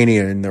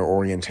Ukrainian in their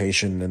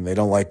orientation, and they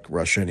don't like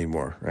Russia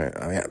anymore. Right?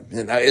 I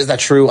mean, is that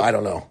true? I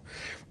don't know.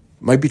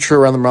 Might be true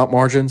around the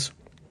margins.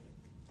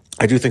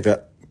 I do think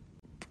that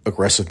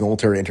aggressive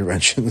military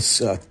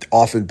interventions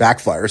often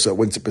backfire, so it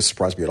wouldn't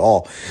surprise me at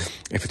all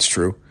if it's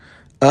true.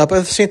 But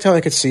at the same time,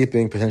 I could see it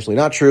being potentially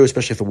not true,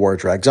 especially if the war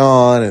drags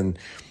on and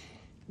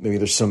maybe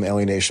there's some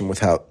alienation with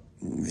how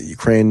the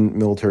Ukraine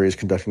military is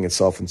conducting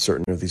itself in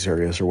certain of these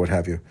areas or what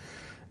have you.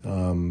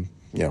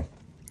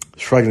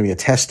 It's probably going to be a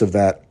test of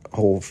that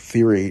whole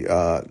theory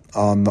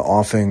on the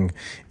offing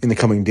in the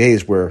coming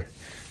days, where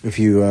if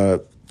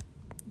you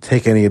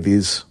take any of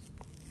these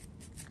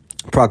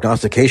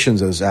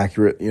prognostications as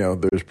accurate,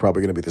 there's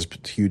probably going to be this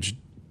huge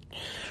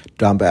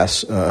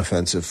Donbass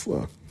offensive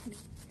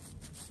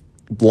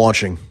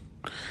launching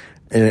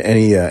in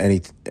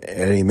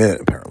any minute,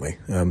 apparently.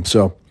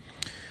 So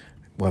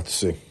we'll have to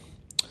see.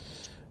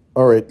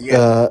 All right.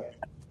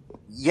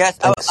 Yes,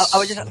 I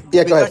was just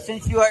go because ahead.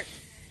 since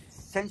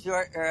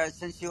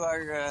you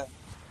are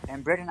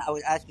in Britain, I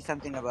would ask you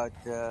something about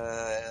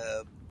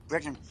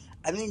Britain.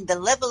 I mean, the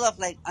level of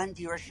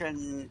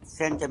anti-Russian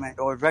sentiment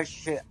or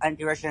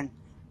anti-Russian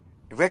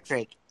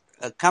rhetoric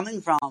coming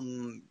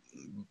from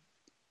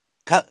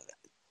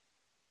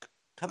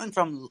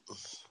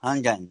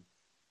London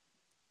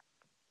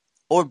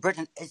or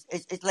Britain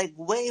it's like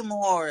way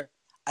more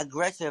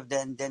aggressive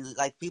than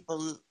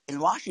people in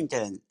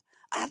Washington.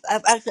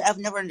 I've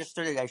never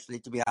understood it, actually,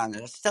 to be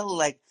honest. It's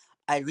still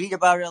I read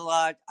about it a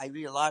lot. I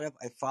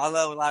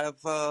follow a lot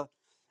of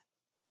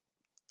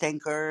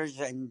thinkers,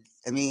 and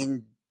I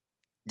mean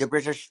the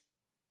British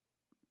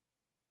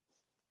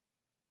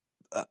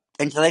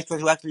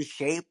intellectuals who actually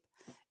shape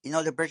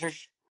the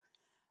British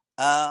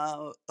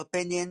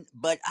opinion.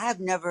 But I've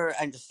never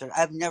understood.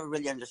 I've never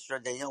really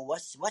understood that.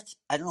 What's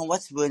I don't know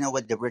what's going on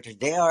with the British.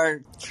 They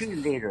are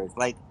cheerleaders,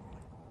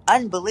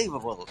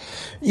 unbelievable.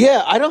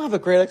 Yeah, I don't have a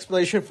great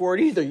explanation for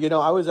it either.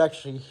 I was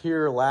actually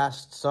here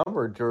last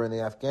summer during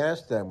the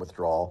Afghanistan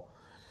withdrawal,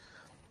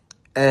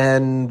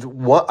 and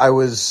what I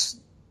was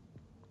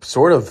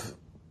sort of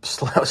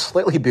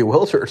slightly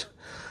bewildered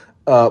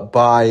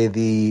by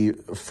the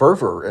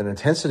fervor and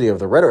intensity of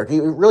the rhetoric,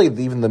 really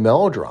even the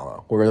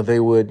melodrama, where they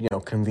would,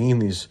 convene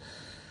these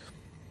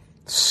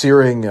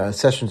searing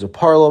sessions of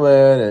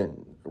parliament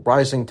and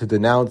rising to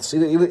denounce,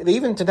 they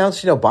even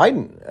denounced,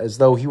 Biden as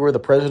though he were the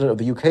president of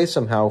the UK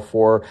somehow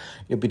for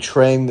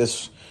betraying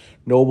this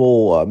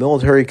noble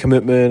military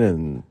commitment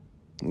and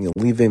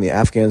leaving the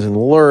Afghans in the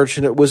lurch.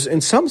 And it was,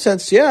 in some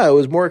sense, it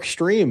was more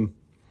extreme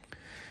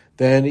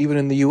than even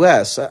in the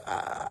U.S.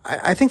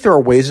 I think there are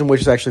ways in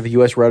which actually the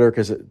U.S. rhetoric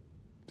is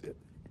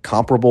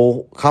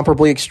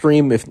comparably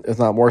extreme, if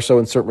not more so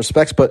in certain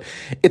respects, but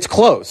it's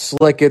close.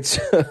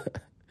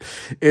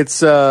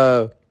 It's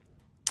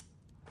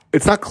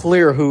not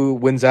clear who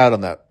wins out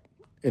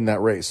in that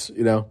race.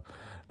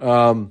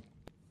 I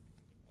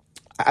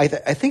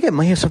think it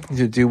might have something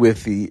to do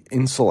with the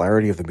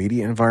insularity of the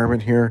media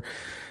environment here.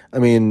 I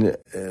mean,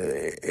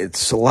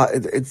 it's a lot.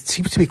 It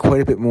seems to be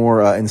quite a bit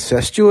more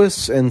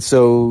incestuous, and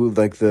so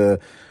the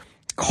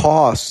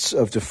costs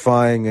of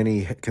defying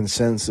any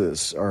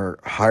consensus are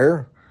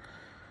higher.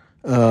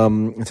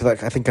 And so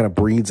that, I think, kind of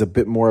breeds a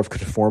bit more of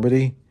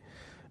conformity.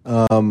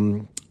 I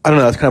don't know.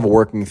 That's kind of a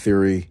working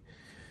theory,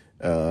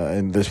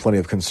 and there's plenty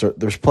of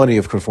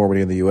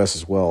conformity in the U.S.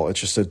 as well. It's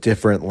just a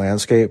different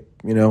landscape,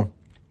 Yes.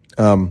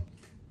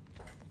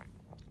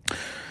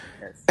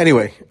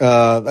 Anyway,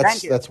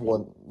 Thank you. that's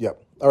one.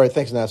 Yep. All right.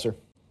 Thanks, Nasser.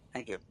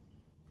 Thank you.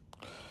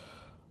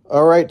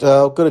 All right.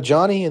 I'll go to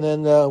Johnny, and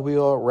then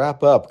we'll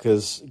wrap up.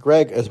 Because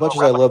Greg, as much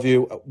as I love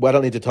you, I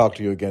don't need to talk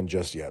to you again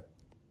just yet.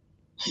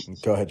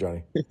 Go ahead,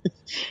 Johnny.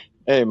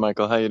 Hey,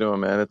 Michael, how you doing,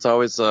 man? It's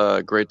always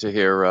great to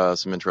hear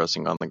some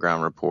interesting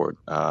on-the-ground report,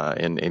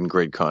 in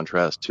great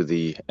contrast to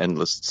the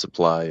endless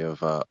supply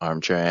of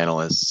armchair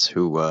analysts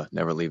who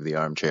never leave the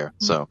armchair.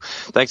 So,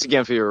 thanks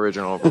again for your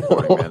original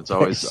reporting, man. It's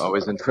always Thanks.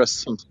 always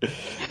interesting,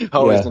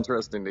 always Yeah.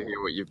 interesting to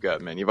hear what you've got,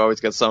 man. You've always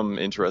got some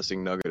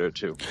interesting nugget or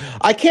two.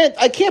 I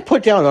can't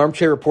put down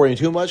armchair reporting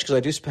too much because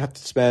I do have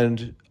to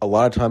spend a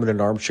lot of time in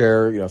an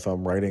armchair, if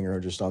I'm writing or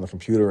just on the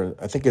computer. And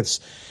I think it's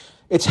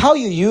how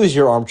you use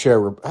your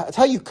armchair. It's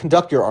how you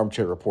conduct your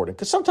armchair reporting.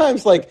 Because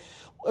sometimes, True.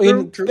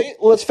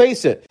 let's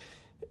face it,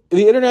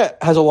 the internet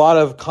has a lot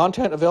of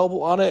content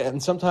available on it,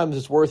 and sometimes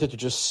it's worth it to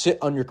just sit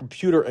on your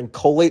computer and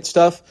collate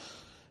stuff,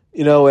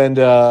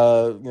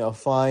 and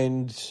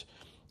find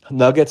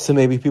nuggets that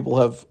maybe people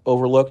have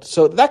overlooked.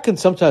 So that can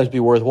sometimes be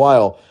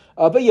worthwhile.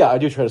 But yeah, I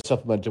do try to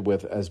supplement it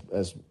with as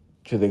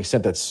to the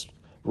extent that's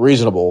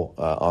reasonable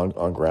on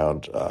the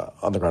ground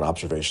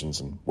observations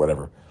and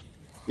whatever.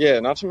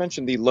 Yeah, not to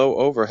mention the low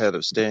overhead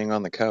of staying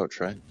on the couch,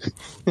 right?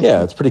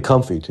 Yeah, it's pretty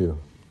comfy too.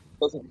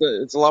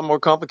 It's a lot more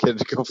complicated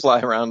to go fly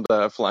around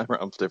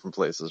different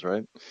places,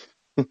 right?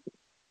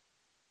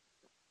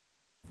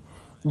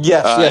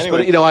 Yes, but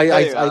Anyway,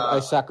 hey,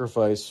 I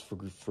sacrifice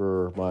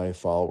for my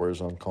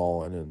followers on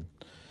Callin and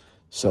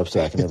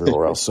Substack and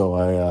everywhere else. So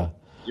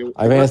your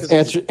I've work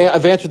is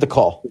I've answered the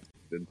call.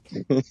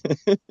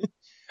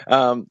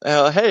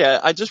 Hey,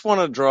 I just want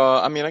to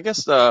draw. I mean, I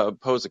guess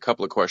pose a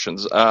couple of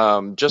questions.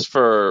 Just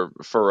for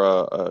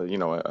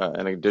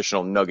an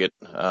additional nugget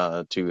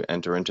to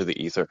enter into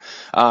the ether.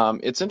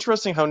 It's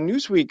interesting how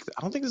Newsweek.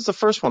 I don't think this is the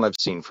first one I've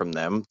seen from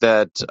them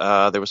that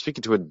they were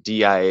speaking to a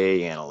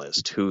DIA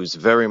analyst who's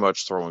very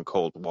much throwing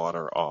cold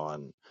water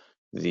on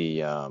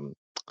the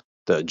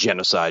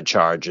genocide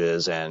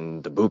charges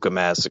and the Buka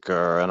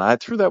massacre, and I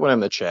threw that one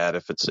in the chat.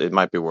 If it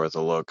might be worth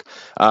a look.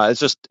 It's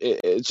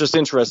just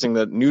interesting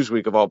that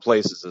Newsweek of all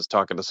places is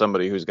talking to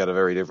somebody who's got a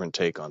very different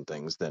take on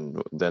things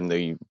than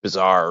the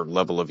bizarre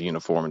level of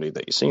uniformity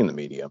that you see in the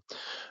media.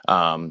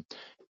 And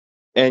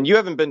you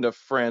haven't been to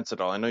France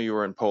at all. I know you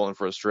were in Poland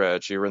for a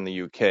stretch. You were in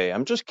the UK.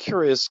 I'm just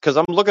curious because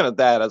I'm looking at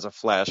that as a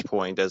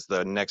flashpoint as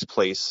the next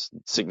place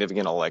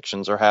significant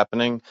elections are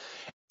happening.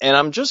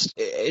 And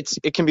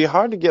it can be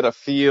hard to get a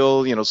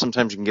feel,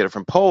 sometimes you can get it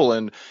from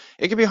Poland.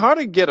 It can be hard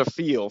to get a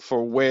feel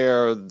for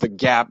where the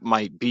gap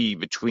might be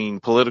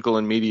between political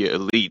and media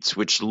elites,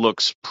 which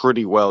looks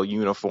pretty well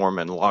uniform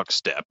and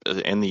lockstep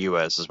in the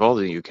US as well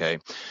as the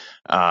UK.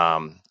 A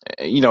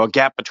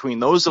gap between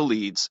those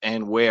elites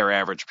and where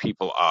average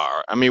people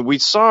are. I mean, we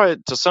saw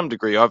it to some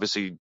degree,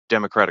 obviously,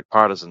 Democratic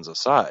Party partisans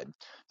aside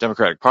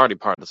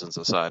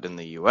in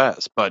the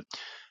US, but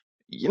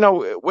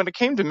when it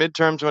came to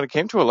midterms, when it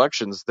came to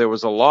elections, there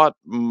was a lot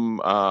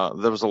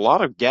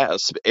of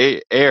gas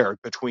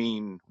aired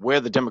between where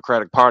the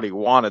Democratic Party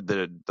wanted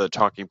the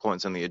talking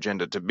points and the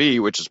agenda to be,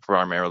 which is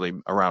primarily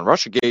around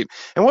Russiagate,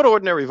 and what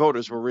ordinary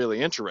voters were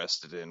really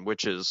interested in,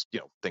 which is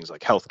things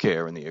like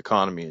healthcare and the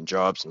economy and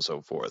jobs and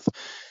so forth.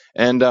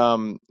 And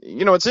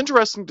it's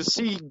interesting to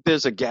see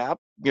there's a gap.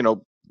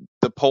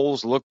 The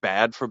polls look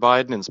bad for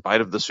Biden in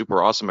spite of the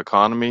super awesome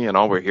economy, and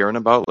all we're hearing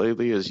about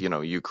lately is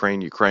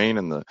Ukraine,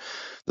 and the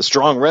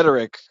strong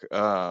rhetoric,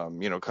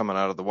 coming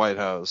out of the White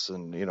House,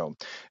 and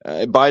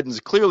Biden's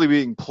clearly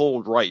being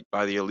pulled right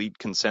by the elite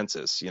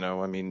consensus.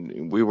 I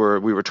mean, we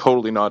were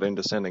totally not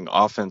into sending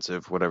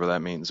offensive, whatever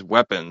that means,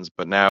 weapons,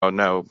 but now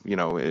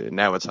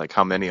it's like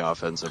how many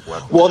offensive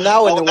weapons? Well,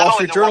 now in the Wall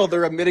Street Journal,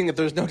 they're admitting that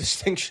there's no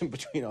distinction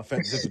between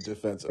offensive and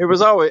defensive. It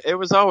was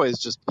always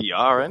just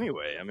PR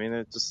anyway. I mean,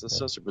 it's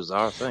such a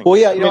bizarre thing. Well,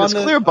 yeah, I mean, it's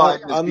clear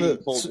Biden is being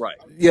pulled right.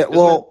 Yeah,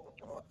 well,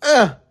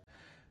 I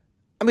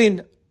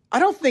mean, I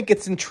don't think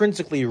it's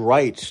intrinsically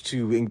right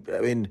to. I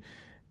mean,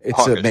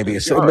 it's maybe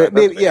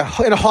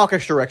in a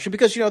hawkish direction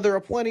because there are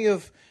plenty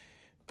of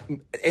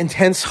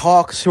intense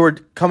hawks who are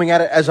coming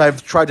at it, as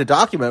I've tried to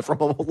document,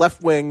 from a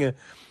left wing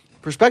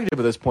perspective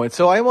at this point.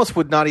 So I almost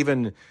would not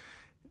even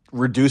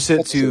reduce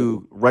it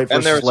to right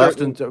versus left.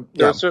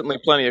 There are certainly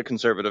plenty of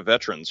conservative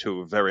veterans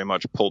who very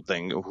much pulled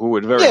things, who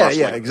would very much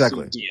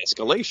exactly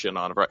de-escalation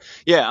on it.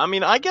 Yeah, I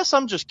mean, I guess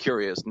I'm just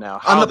curious now.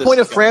 On the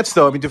point of France,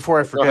 though, I mean, before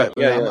I forget,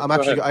 I am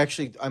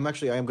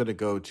going to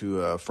go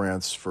to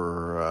France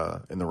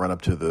for in the run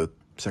up to the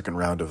second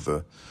round of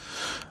the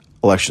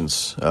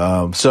elections.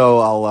 So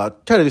I'll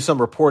try to do some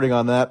reporting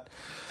on that.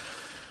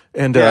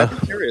 And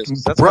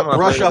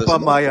brush up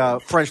on my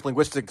French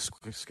linguistic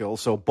skills.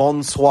 So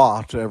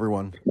bonsoir to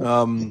everyone.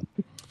 But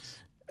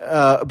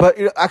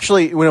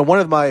actually,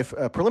 one of my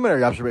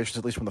preliminary observations,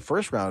 at least from the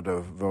first round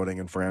of voting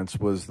in France,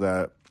 was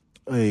that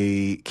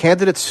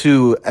candidates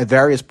who at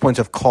various points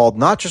have called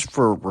not just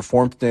for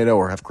reform to NATO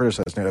or have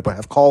criticized NATO, but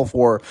have called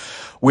for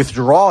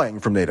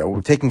withdrawing from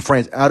NATO, taking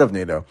France out of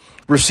NATO,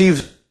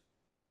 received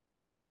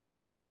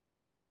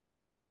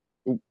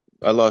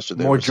I lost you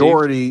there.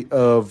 Majority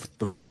of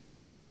the.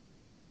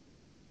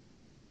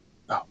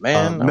 Oh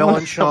man,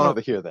 Mélenchon. I want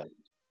to hear that.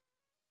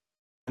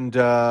 And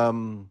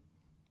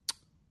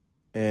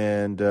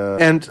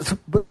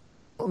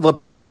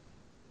Le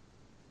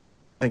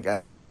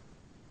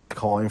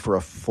calling for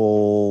a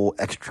full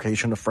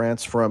extrication of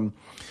France from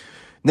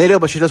NATO,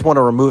 but she does want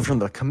to remove from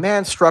the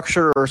command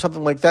structure or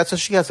something like that. So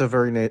she has a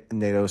very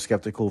NATO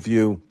skeptical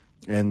view,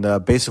 and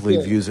basically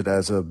views it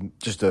as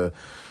just a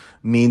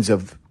means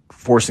of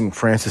forcing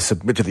France to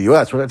submit to the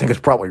U.S., which I think is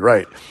probably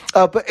right.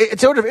 But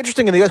it's sort of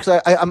interesting in the U.S.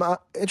 because I'm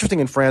interesting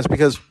in France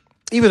because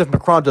even if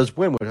Macron does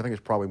win, which I think is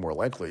probably more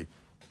likely,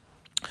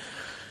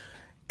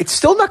 it's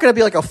still not going to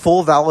be like a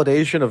full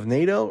validation of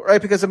NATO,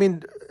 right? Because, I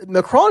mean,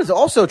 Macron has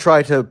also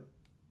tried to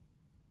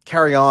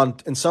carry on,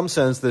 in some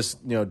sense, this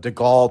de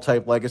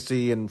Gaulle-type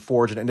legacy and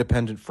forge an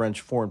independent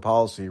French foreign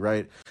policy,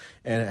 right?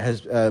 And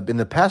has in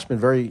the past been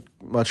very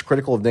much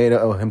critical of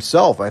NATO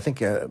himself. I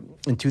think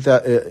in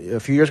 2000, a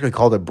few years ago, he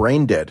called it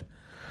brain dead.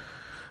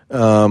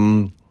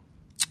 And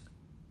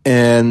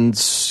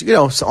sounded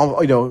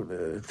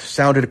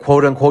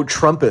quote unquote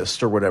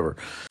Trumpist or whatever.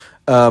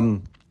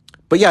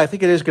 But yeah, I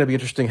think it is going to be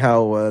interesting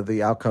how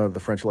the outcome of the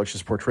French election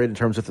is portrayed in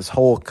terms of this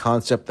whole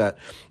concept that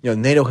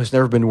NATO has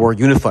never been more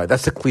unified.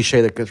 That's the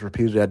cliche that gets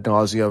repeated ad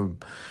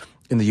nauseum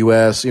in the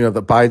U.S.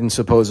 That Biden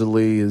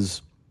supposedly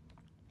has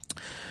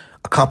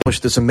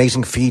accomplished this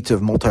amazing feat of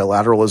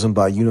multilateralism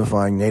by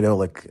unifying NATO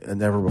like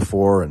never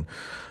before, and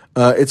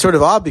it's sort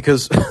of odd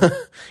because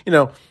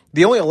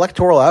the only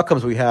electoral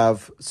outcomes we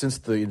have since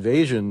the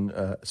invasion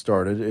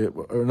started,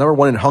 number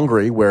one in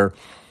Hungary, where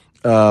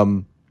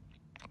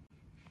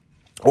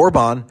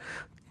Orban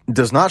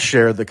does not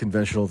share the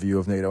conventional view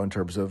of NATO in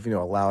terms of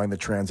allowing the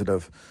transit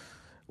of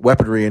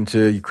weaponry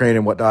into Ukraine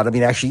and whatnot. I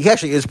mean, he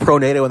actually is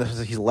pro-NATO in the sense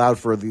that he's allowed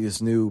for these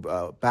new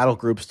battle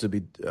groups to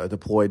be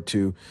deployed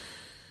to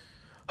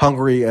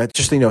Hungary.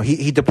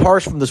 He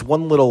departs from this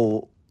one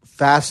little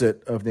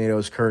facet of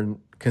NATO's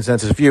current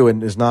consensus view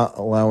and is not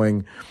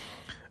allowing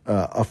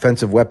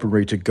offensive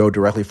weaponry to go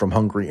directly from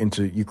Hungary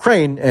into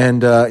Ukraine,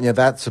 and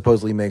that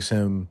supposedly makes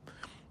him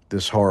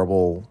this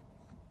horrible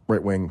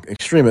right-wing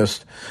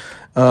extremist.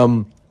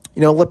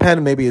 Le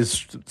Pen maybe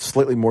is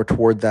slightly more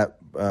toward that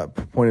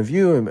point of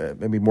view and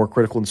maybe more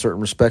critical in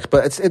certain respects,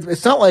 but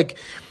it's not like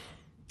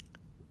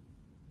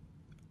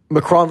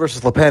Macron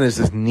versus Le Pen is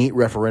this neat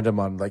referendum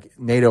on like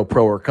NATO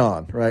pro or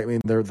con, right? I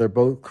mean, they're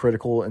both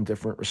critical in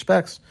different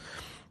respects.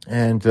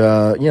 And,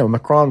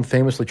 Macron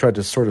famously tried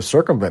to sort of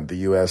circumvent the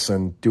U.S.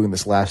 and doing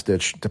this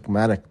last-ditch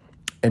diplomatic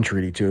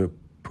entreaty to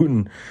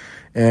Putin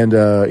and,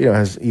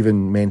 has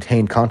even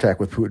maintained contact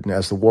with Putin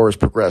as the war has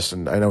progressed.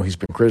 And I know he's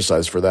been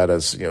criticized for that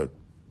as,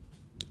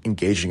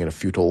 engaging in a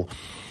futile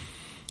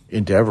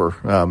endeavor,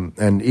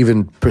 and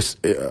even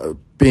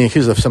being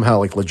accused of somehow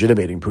like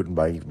legitimating Putin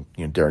by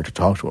daring to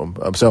talk to him.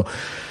 So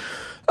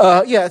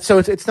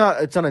it's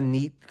not a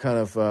neat kind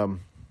of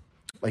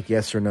like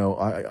yes or no,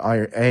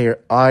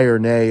 I or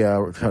nay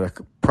kind of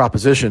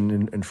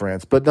proposition in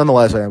France. But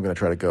nonetheless, I am going to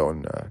try to go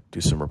and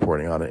do some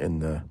reporting on it in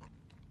the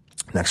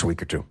next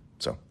week or two.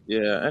 So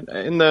yeah, and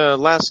in the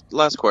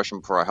last question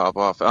before I hop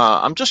off,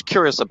 I'm just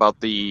curious about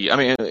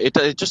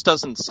it just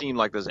doesn't seem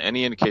like there's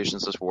any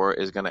indications this war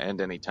is going to end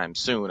anytime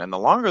soon. And the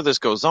longer this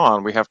goes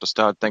on, we have to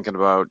start thinking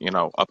about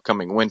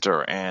upcoming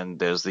winter, and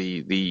there's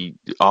the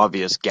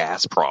obvious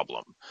gas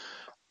problem.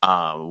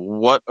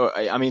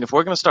 If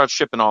we're going to start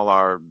shipping all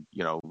our,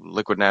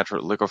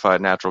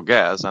 liquefied natural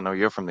gas, I know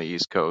you're from the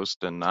East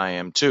Coast and I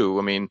am too.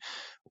 I mean,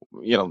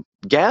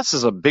 gas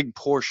is a big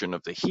portion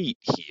of the heat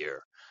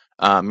here.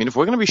 If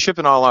we're going to be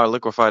shipping all our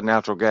liquefied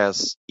natural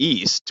gas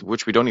east,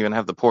 which we don't even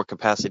have the port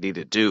capacity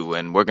to do,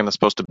 and we're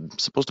supposed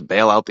to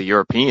bail out the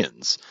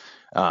Europeans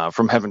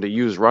from having to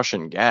use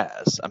Russian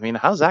gas. I mean,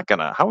 how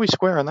are we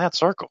squaring that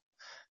circle?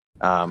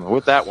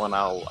 With that one,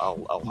 I'll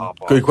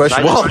hop off. Good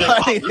question.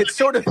 It's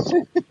sort of.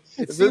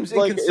 It seems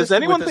like, is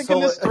anyone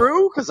thinking this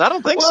through? Because I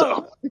don't think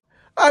so.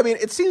 I mean,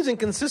 it seems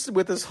inconsistent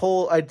with this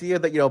whole idea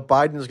that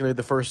Biden is going to be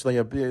the first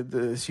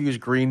this huge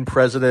green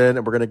president,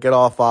 and we're going to get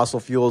off fossil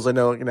fuels. I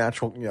know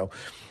natural.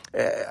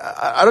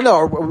 I don't know.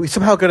 Are we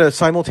somehow going to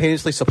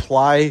simultaneously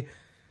supply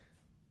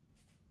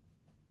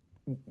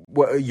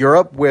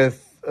Europe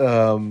with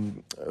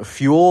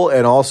fuel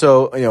and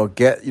also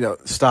get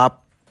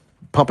stop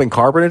pumping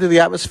carbon into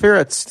the atmosphere?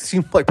 It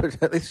seems like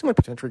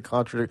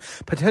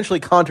potentially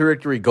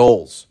contradictory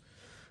goals,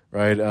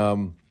 right?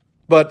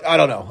 But I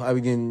don't know. I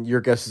mean,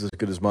 your guess is as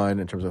good as mine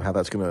in terms of how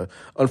that's going to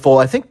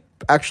unfold. I think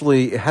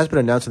actually it has been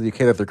announced in the UK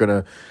that they're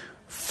going to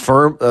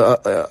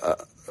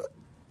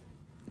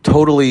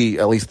totally,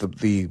 at least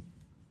the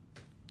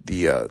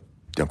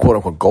quote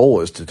unquote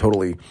goal is to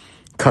totally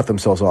cut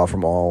themselves off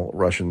from all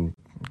Russian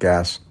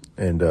gas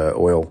and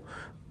oil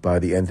by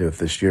the end of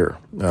this year.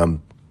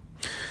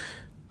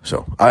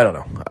 So I don't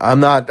know.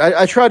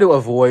 I try to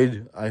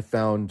avoid. I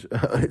found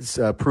it's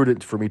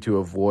prudent for me to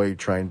avoid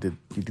trying to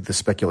do the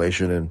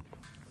speculation and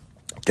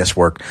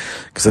guesswork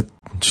because it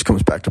just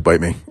comes back to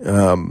bite me.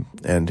 There's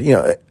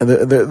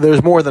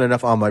more than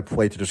enough on my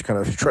plate to just kind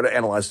of try to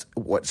analyze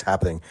what's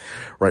happening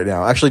right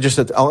now. Actually,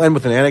 I'll end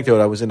with an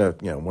anecdote. I was in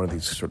one of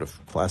these sort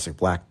of classic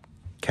black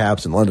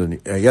cabs in London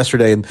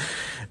yesterday, and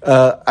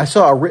I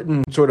saw a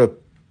written sort of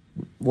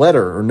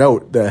letter or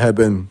note that had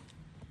been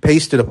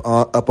pasted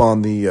up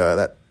on the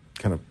that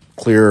kind of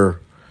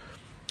clear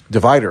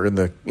divider in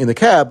the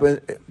cab.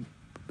 And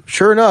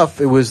sure enough,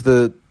 it was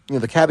the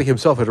cabbie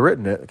himself had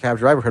written it. The cab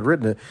driver had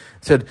written it.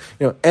 Said,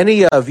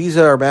 any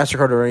Visa or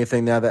MasterCard or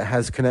anything now that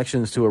has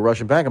connections to a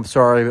Russian bank, I'm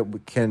sorry, but we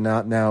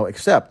cannot now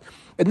accept.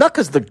 And not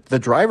because the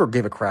driver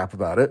gave a crap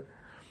about it,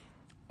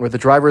 or the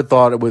driver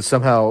thought it was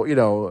somehow,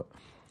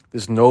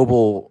 this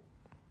noble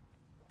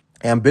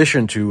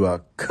ambition to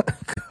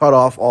cut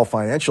off all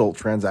financial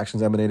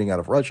transactions emanating out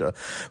of Russia,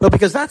 but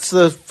because that's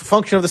the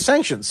function of the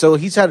sanctions. So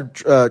he's had,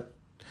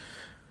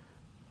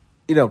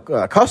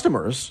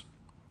 customers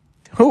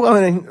who,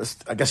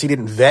 I guess he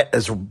didn't vet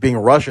as being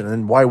Russian,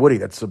 and why would he?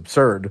 That's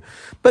absurd.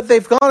 But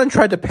they've gone and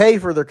tried to pay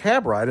for their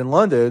cab ride in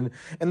London,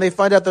 and they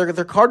find out their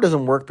card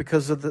doesn't work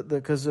because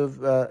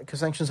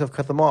sanctions have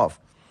cut them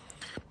off.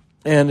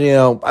 And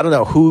I don't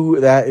know who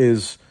that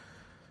is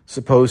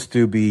supposed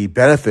to be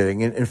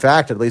benefiting. In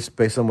fact, at least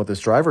based on what this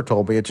driver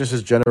told me, it just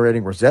is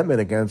generating resentment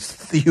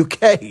against the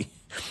UK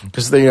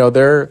because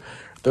they're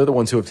the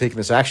ones who have taken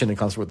this action in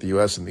concert with the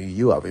US and the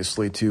EU,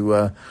 obviously,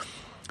 to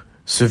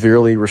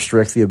severely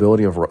restrict the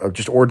ability of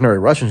just ordinary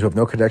Russians who have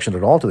no connection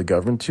at all to the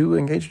government to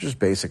engage in just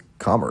basic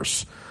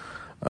commerce.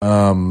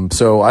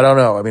 So I don't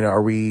know. I mean,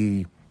 are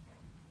we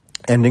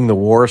ending the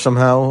war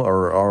somehow,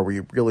 or are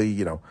we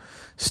really,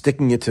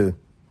 sticking it to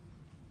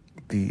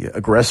the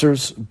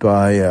aggressors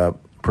by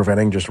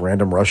preventing just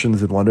random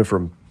Russians in London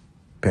from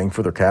paying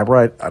for their cab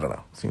ride? I don't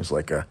know. Seems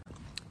like a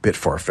bit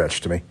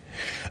far-fetched to me.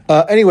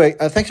 Anyway,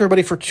 thanks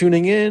everybody for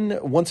tuning in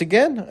once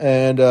again.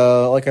 And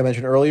like I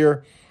mentioned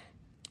earlier,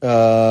 take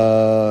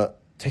a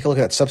look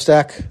at that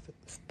Substack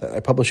that I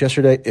published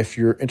yesterday. If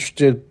you're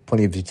interested,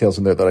 plenty of details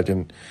in there that I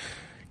didn't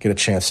get a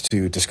chance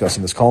to discuss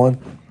in this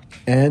call-in.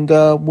 And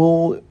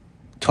we'll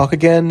talk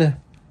again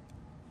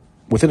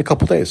within a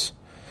couple days.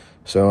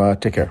 So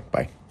take care.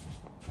 Bye.